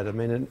outside. I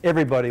mean, and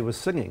everybody was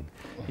singing,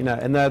 you know,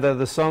 and they're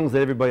the songs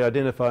that everybody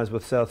identifies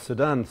with South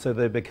Sudan, so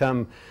they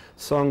become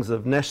songs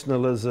of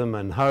nationalism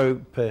and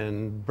hope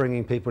and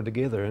bringing people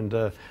together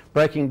and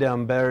breaking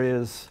down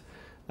barriers.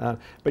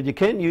 But you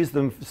can use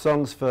them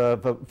songs for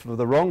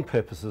the wrong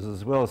purposes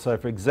as well. So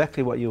for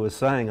exactly what you were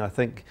saying, I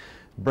think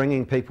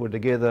bringing people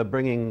together,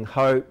 bringing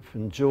hope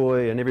and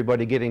joy and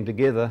everybody getting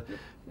together,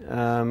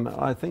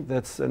 I think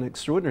that's an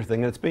extraordinary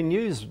thing. And it's been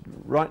used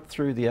right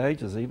through the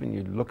ages. Even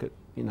you look at,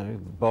 you know,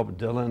 Bob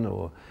Dylan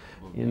or,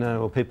 you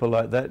know, or people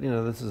like that. You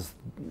know, this is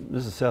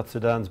South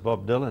Sudan's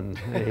Bob Dylan.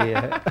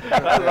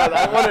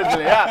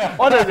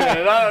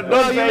 Honestly,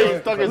 don't say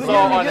he's talking so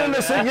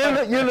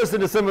honest. You listen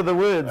to some of the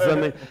words. I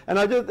mean, and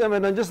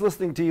I'm just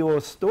listening to your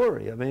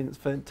story. I mean, it's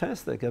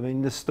fantastic. I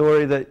mean, the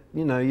story that,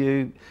 you know,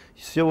 you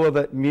saw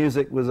that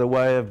music was a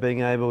way of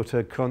being able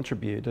to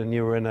contribute, and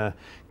you were in a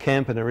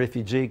camp, in a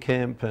refugee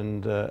camp,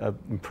 and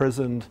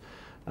imprisoned.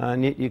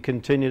 And yet you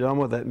continued on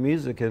with that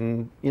music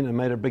and, you know,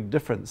 made a big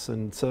difference.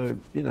 And so,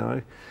 you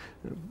know,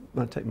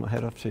 I take my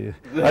hat off to you.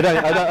 I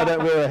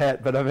don't wear a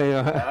hat, but I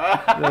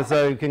mean,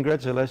 so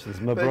congratulations,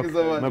 Thank you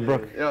so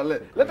much. Yeah,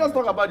 let us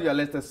talk about your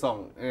latest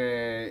song,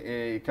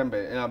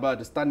 Kembe,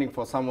 about standing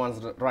for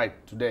someone's right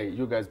today.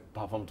 You guys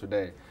performed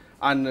today.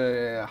 And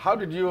how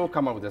did you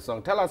come up with the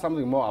song? Tell us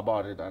something more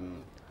about it,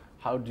 and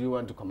how do you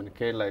want to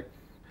communicate? Like,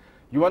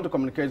 you want to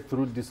communicate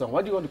through this song.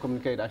 What do you want to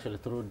communicate actually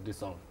through this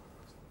song?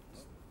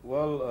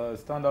 Well,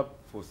 stand up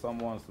for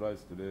someone's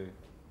rights today.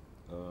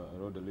 I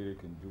wrote the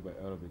lyric in Juba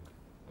Arabic,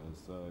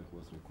 as it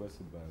was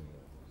requested by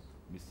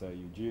Mr.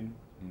 Eugene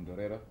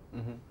Indorera,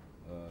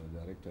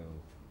 Director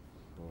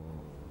for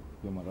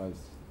Human Rights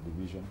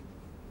Division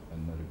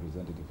and a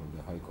representative of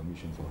the High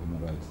Commission for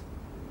Human Rights.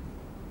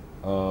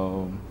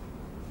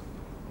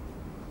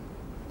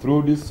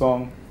 Through this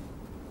song,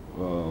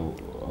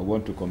 I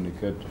want to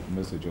communicate a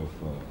message of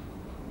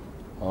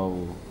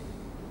how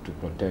to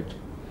protect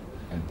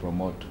and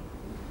promote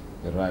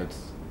the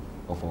rights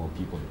of our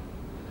people,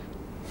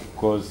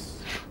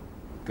 because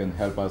it can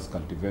help us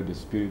cultivate the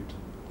spirit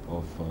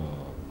of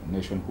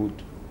nationhood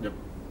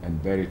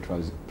and bury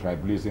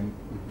tribalism,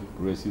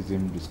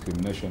 racism,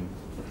 discrimination,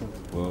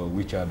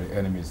 which are the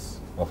enemies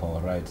of our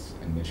rights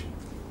and nation.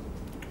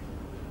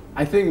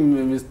 I think,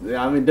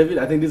 David,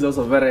 I think this is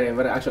also very,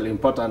 very actually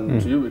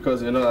important to you,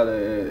 because, you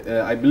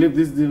know, I believe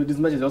this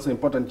match is also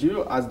important to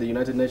you, as the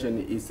United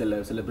Nations is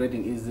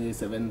celebrating its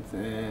 7th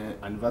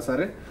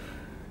anniversary,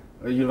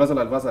 universal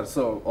anniversary,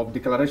 so, of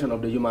Declaration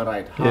of the Human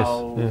Rights.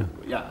 How,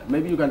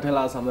 maybe you can tell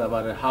us something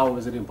about it. How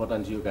is it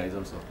important to you guys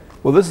also?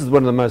 Well, this is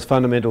one of the most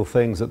fundamental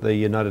things that the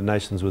United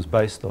Nations was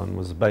based on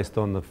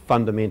the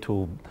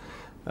fundamental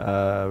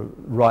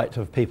right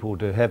of people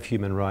to have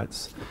human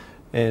rights.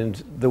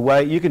 And the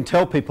way you can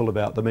tell people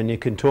about them and you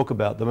can talk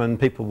about them and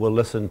people will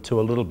listen to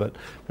a little bit.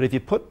 But if you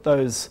put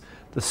the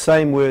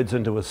same words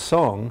into a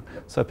song,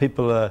 so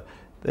people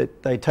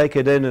they take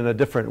it in a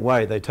different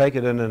way. They take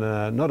it in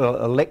not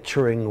a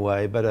lecturing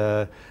way, but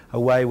a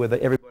way where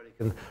everybody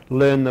can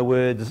learn the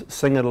words,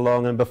 sing it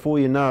along, and before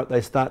you know it, they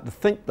start to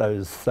think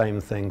those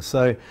same things.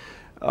 So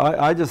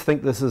I just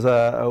think this is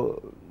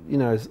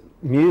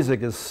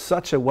music is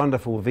such a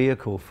wonderful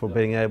vehicle for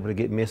being able to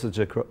get messages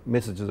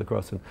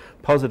across, and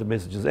positive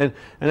messages, and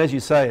as you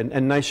say,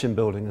 and nation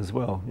building as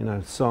well. You know,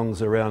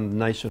 songs around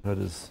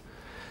nationhood is.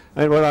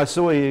 And when I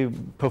saw you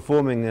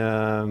performing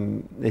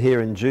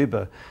here in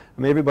Juba,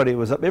 I mean, everybody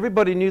was up.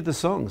 Everybody knew the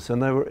songs,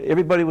 and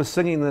everybody was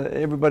singing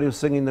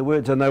the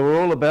words, and they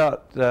were all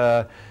about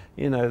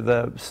you know,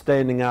 the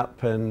standing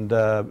up and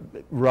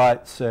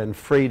rights and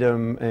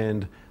freedom,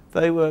 and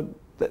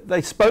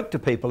they spoke to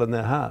people in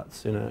their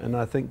healts, you know, and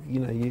I think, you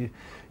know,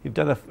 you've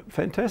done a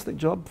fantastic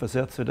job for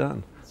South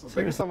Sudan. So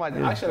thank you so much.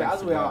 Yeah. Actually,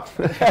 as we are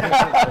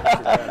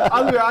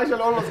actually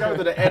almost coming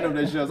to the end of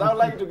the show, so I would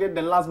like to get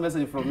the last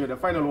message from you, the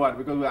final word,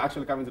 because we're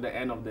actually coming to the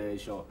end of the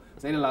show.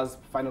 So any last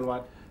final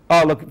word?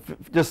 Oh, look,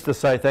 just to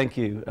say thank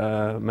you,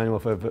 Emmanuel,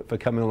 for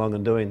coming along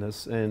and doing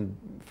this, and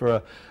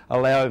for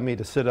allowing me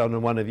to sit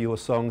on one of your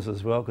songs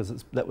as well,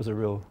 because that was a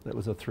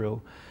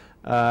thrill.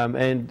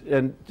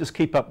 And just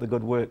keep up the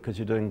good work, because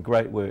you're doing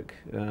great work,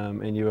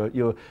 and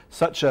you're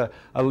such a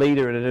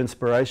leader and an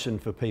inspiration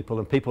for people,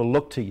 and people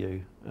look to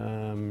you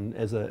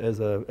as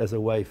a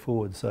way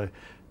forward. So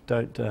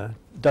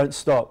don't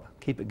stop,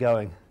 keep it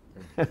going.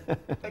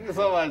 Thank you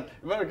so much.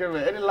 Emmanuel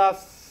Kembe,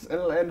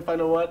 any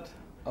final word?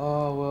 I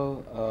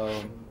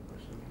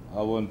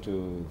want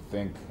to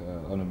thank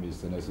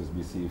UNMISS and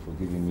SSBC for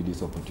giving me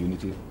this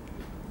opportunity,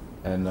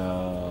 and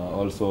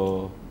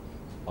also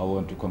I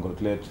want to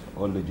congratulate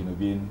all the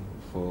Genovian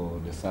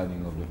for the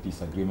signing of the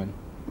peace agreement,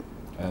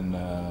 and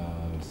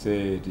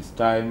say it is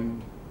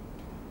time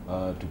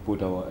to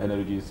put our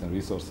energies and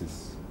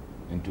resources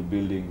into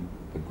building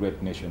a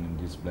great nation in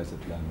this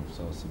blessed land of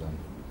South Sudan.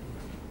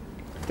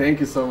 Thank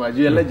you so much.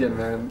 You're a legend,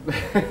 man.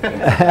 You're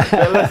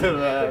a legend,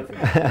 man.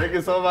 Thank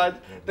you so much.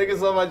 Thank you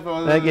so much for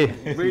spending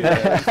your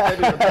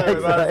time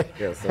with us.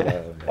 Yes,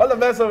 all the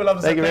best.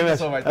 Thank you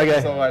so much. Thank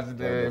you so much,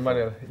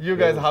 Emmanuel. You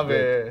guys have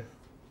a...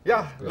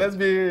 Yeah, let's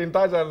be in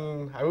touch,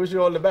 and I wish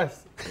you all the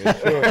best. Yeah,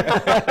 sure.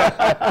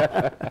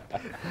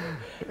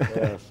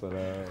 Yes,